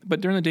 But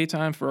during the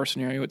daytime, for our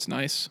scenario, it's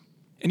nice.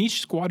 And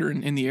each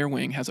squadron in the air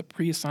wing has a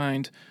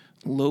pre-assigned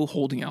low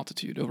holding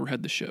altitude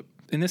overhead the ship.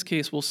 In this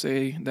case, we'll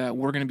say that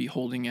we're going to be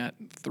holding at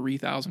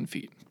 3,000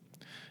 feet.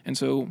 And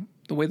so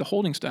the way the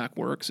holding stack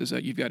works is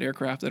that you've got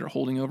aircraft that are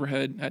holding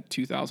overhead at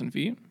 2,000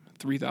 feet,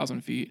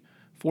 3,000 feet,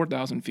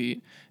 4,000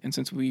 feet. And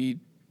since we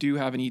do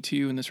have an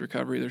E2 in this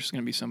recovery, there's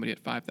going to be somebody at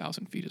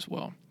 5,000 feet as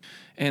well.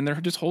 And they're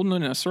just holding it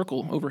in a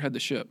circle overhead the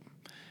ship.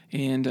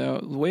 And the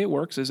way it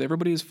works is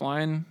everybody is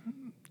flying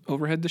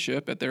overhead the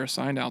ship at their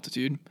assigned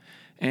altitude.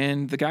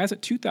 And the guys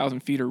at 2,000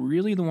 feet are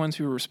really the ones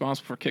who are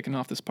responsible for kicking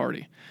off this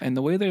party. And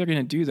the way they're going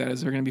to do that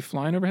is they're going to be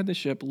flying overhead the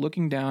ship,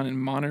 looking down and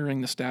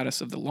monitoring the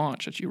status of the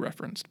launch that you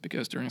referenced.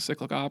 Because during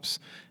cyclic ops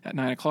at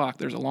 9 o'clock,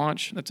 there's a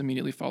launch that's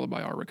immediately followed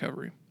by our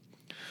recovery.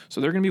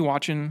 So they're going to be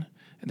watching,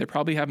 and they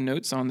probably have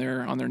notes on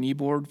their knee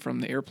board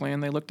from the airplane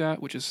they looked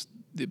at, which is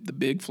the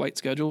big flight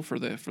schedule for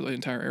the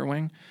entire air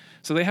wing.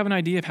 So they have an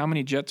idea of how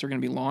many jets are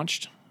going to be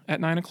launched at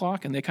 9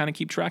 o'clock, and they kind of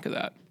keep track of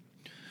that.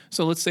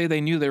 So let's say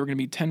they knew there were going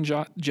to be 10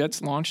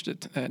 jets launched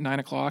at 9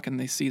 o'clock, and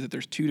they see that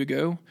there's 2 to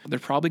go. They're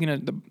probably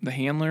going to, the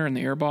handler and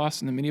the air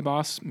boss and the mini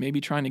boss, maybe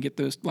trying to get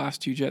those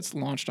last 2 jets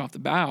launched off the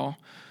bow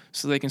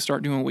so they can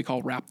start doing what we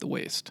call wrap the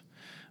waist.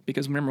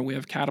 Because remember, we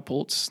have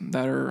catapults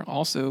that are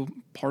also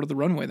part of the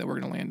runway that we're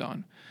going to land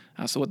on.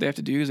 So what they have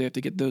to do is they have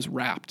to get those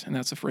wrapped, and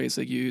that's the phrase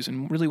they use.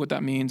 And really what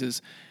that means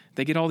is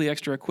they get all the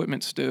extra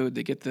equipment stowed,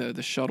 they get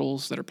the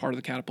shuttles that are part of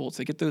the catapults,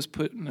 they get those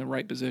put in the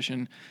right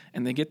position,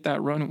 and they get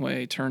that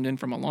runway turned in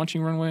from a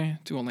launching runway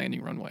to a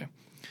landing runway.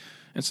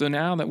 And so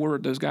now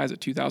that those guys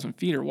at 2,000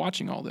 feet are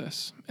watching all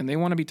this, and they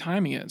want to be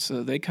timing it,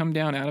 so they come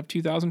down out of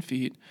 2,000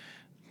 feet,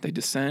 they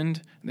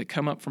descend, and they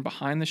come up from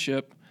behind the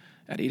ship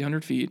at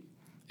 800 feet,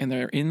 and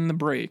they're in the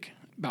break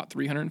about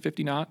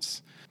 350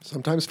 knots.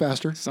 Sometimes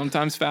faster,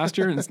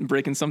 and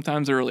braking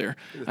sometimes earlier.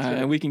 Right.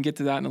 And we can get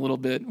to that in a little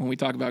bit when we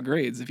talk about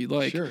grades, if you'd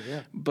like. Sure,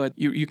 yeah. But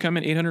you come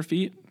in 800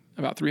 feet,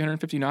 about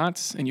 350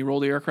 knots, and you roll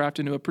the aircraft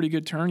into a pretty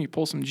good turn. You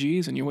pull some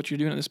Gs, and what you're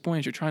doing at this point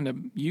is you're trying to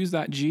use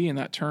that G and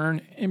that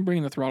turn and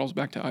bring the throttles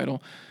back to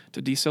idle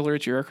to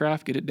decelerate your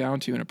aircraft, get it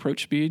down to an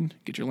approach speed,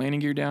 get your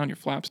landing gear down, your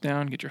flaps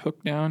down, get your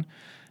hook down,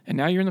 and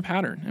now you're in the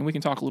pattern. And we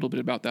can talk a little bit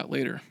about that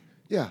later.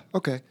 Yeah,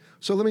 okay.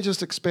 So let me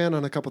just expand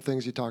on a couple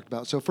things you talked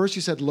about. So first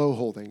you said low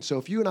holding. So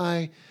if you and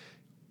I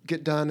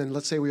get done and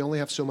let's say we only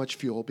have so much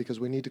fuel because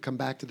we need to come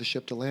back to the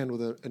ship to land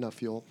with enough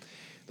fuel.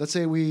 Let's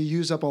say we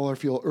use up all our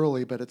fuel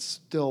early, but it's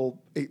still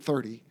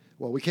 8:30.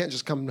 Well, we can't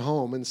just come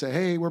home and say,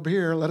 hey, we're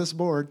here, let us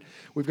aboard.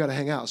 We've got to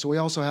hang out. So we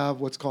also have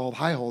what's called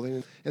high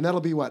holding, and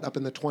that'll be up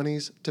in the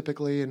 20s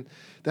typically. And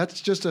that's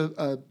just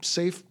a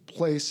safe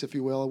place, if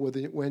you will,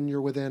 when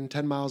you're within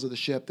 10 miles of the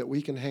ship that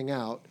we can hang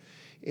out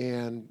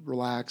and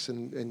relax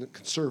and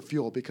conserve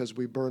fuel because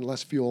we burn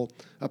less fuel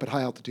up at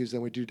high altitudes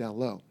than we do down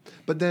low.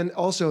 But then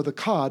also the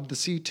COD, the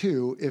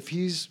C2, if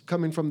he's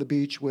coming from the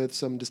beach with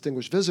some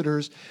distinguished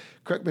visitors,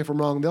 correct me if I'm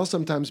wrong, they'll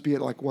sometimes be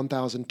at like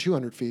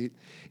 1,200 feet,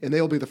 and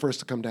they'll be the first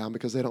to come down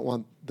because they don't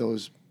want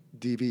those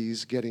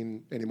DVs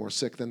getting any more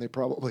sick than they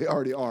probably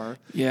already are.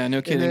 Yeah,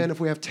 no kidding. And then if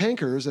we have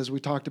tankers, as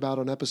we talked about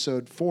on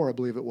episode 4, I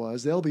believe it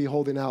was, they'll be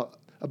holding out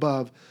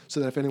above so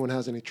that if anyone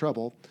has any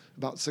trouble,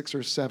 about 6,000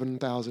 or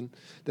 7,000,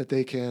 that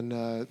they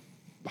can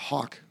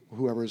hawk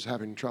whoever's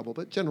having trouble.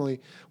 But generally,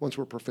 once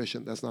we're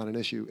proficient, that's not an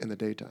issue in the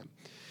daytime.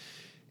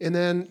 And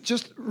then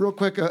just real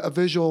quick, a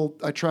visual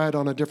I tried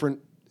on a different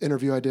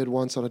interview I did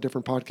once on a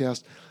different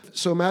podcast.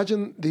 So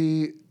imagine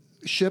the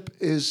ship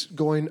is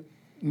going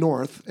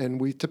north, and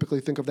we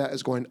typically think of that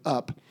as going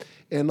up.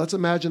 And let's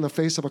imagine the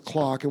face of a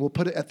clock, and we'll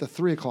put it at the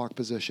 3 o'clock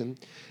position.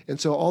 And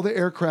so all the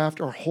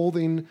aircraft are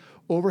holding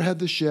overhead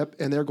the ship,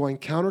 and they're going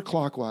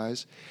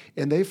counterclockwise,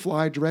 and they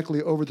fly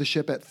directly over the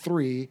ship at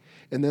 3,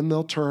 and then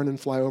they'll turn and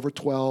fly over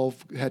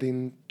 12,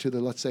 heading to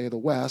let's say, the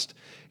west,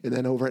 and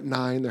then over at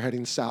 9, they're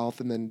heading south,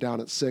 and then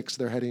down at 6,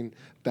 they're heading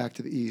back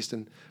to the east,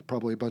 and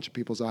probably a bunch of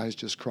people's eyes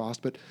just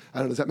crossed. But I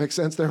don't know, does that make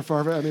sense there,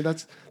 Farva? I mean,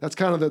 that's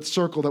kind of the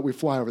circle that we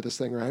fly over this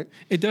thing, right?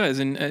 It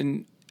does,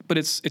 but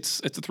it's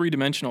a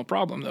 3-dimensional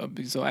problem though.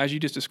 So as you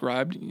just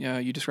described,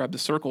 you described the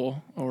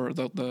circle or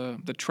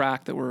the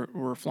track that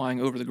we're flying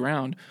over the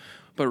ground.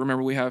 But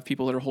remember, we have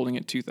people that are holding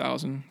at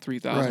 2,000,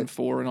 3,000, right.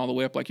 4, and all the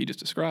way up like you just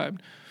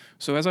described.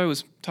 So as I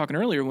was talking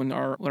earlier, when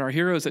our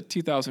heroes at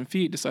 2,000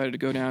 feet decided to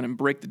go down and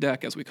break the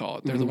deck, as we call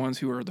it, they're the ones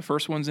who are the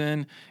first ones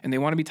in, and they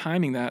want to be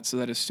timing that so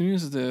that as soon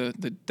as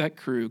the deck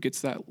crew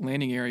gets that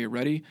landing area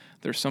ready,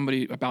 there's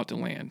somebody about to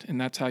land, and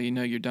that's how you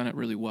know you've done it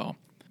really well.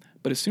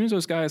 But as soon as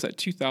those guys at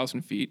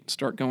 2,000 feet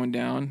start going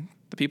down,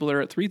 the people that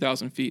are at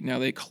 3,000 feet, now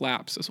they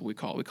collapse. That's what we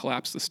call it. We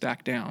collapse the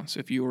stack down. So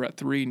if you were at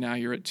 3, now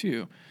you're at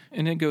 2.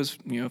 And it goes,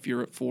 if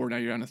you're at 4, now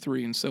you're down to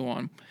 3, and so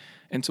on.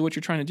 And so what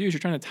you're trying to do is you're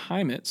trying to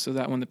time it so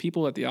that when the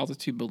people at the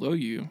altitude below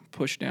you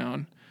push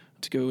down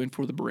to go in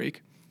for the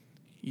break,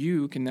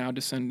 you can now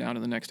descend down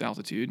to the next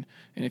altitude.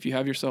 And if you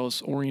have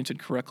yourselves oriented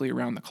correctly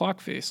around the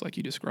clock face, like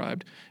you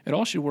described, it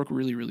all should work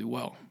really, really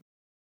well.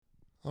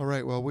 All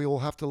right, well, we will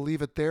have to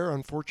leave it there.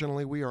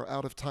 Unfortunately, we are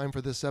out of time for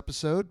this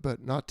episode,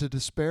 but not to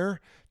despair.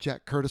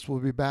 Jack Curtis will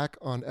be back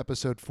on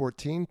episode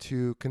 14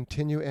 to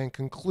continue and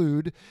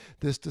conclude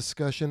this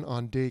discussion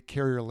on day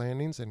carrier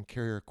landings and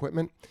carrier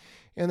equipment.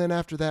 And then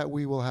after that,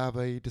 we will have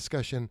a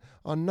discussion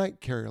on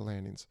night carrier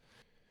landings.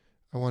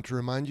 I want to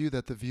remind you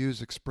that the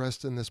views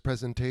expressed in this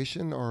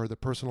presentation are the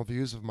personal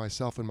views of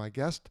myself and my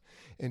guest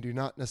and do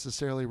not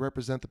necessarily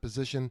represent the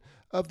position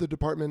of the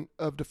Department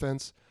of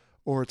Defense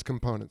or its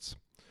components.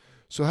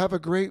 So have a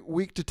great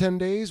week to 10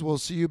 days. We'll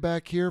see you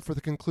back here for the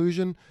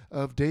conclusion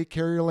of day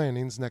carrier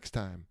landings next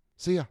time.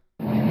 See ya.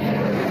 Now,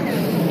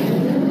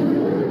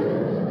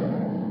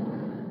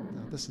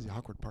 this is the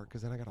awkward part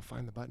because then I got to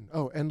find the button.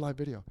 Oh, end live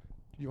video.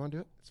 You want to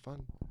do it? It's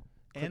fun.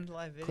 End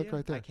live video? Click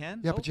right there. I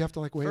can? Yeah, but you have to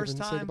like wave and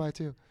say goodbye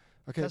too.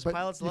 Okay, Test but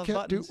pilots you love can't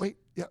buttons. do. Wait,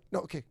 yeah, no,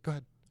 okay, go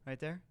ahead. Right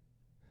there?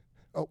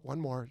 Oh, one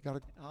more. You got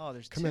to. Oh,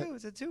 there's Commit. two.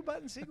 It's a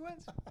 2-button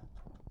sequence.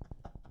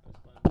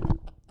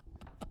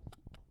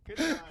 Good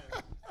time.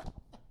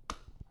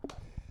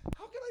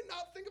 How can I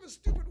not think of a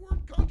stupid word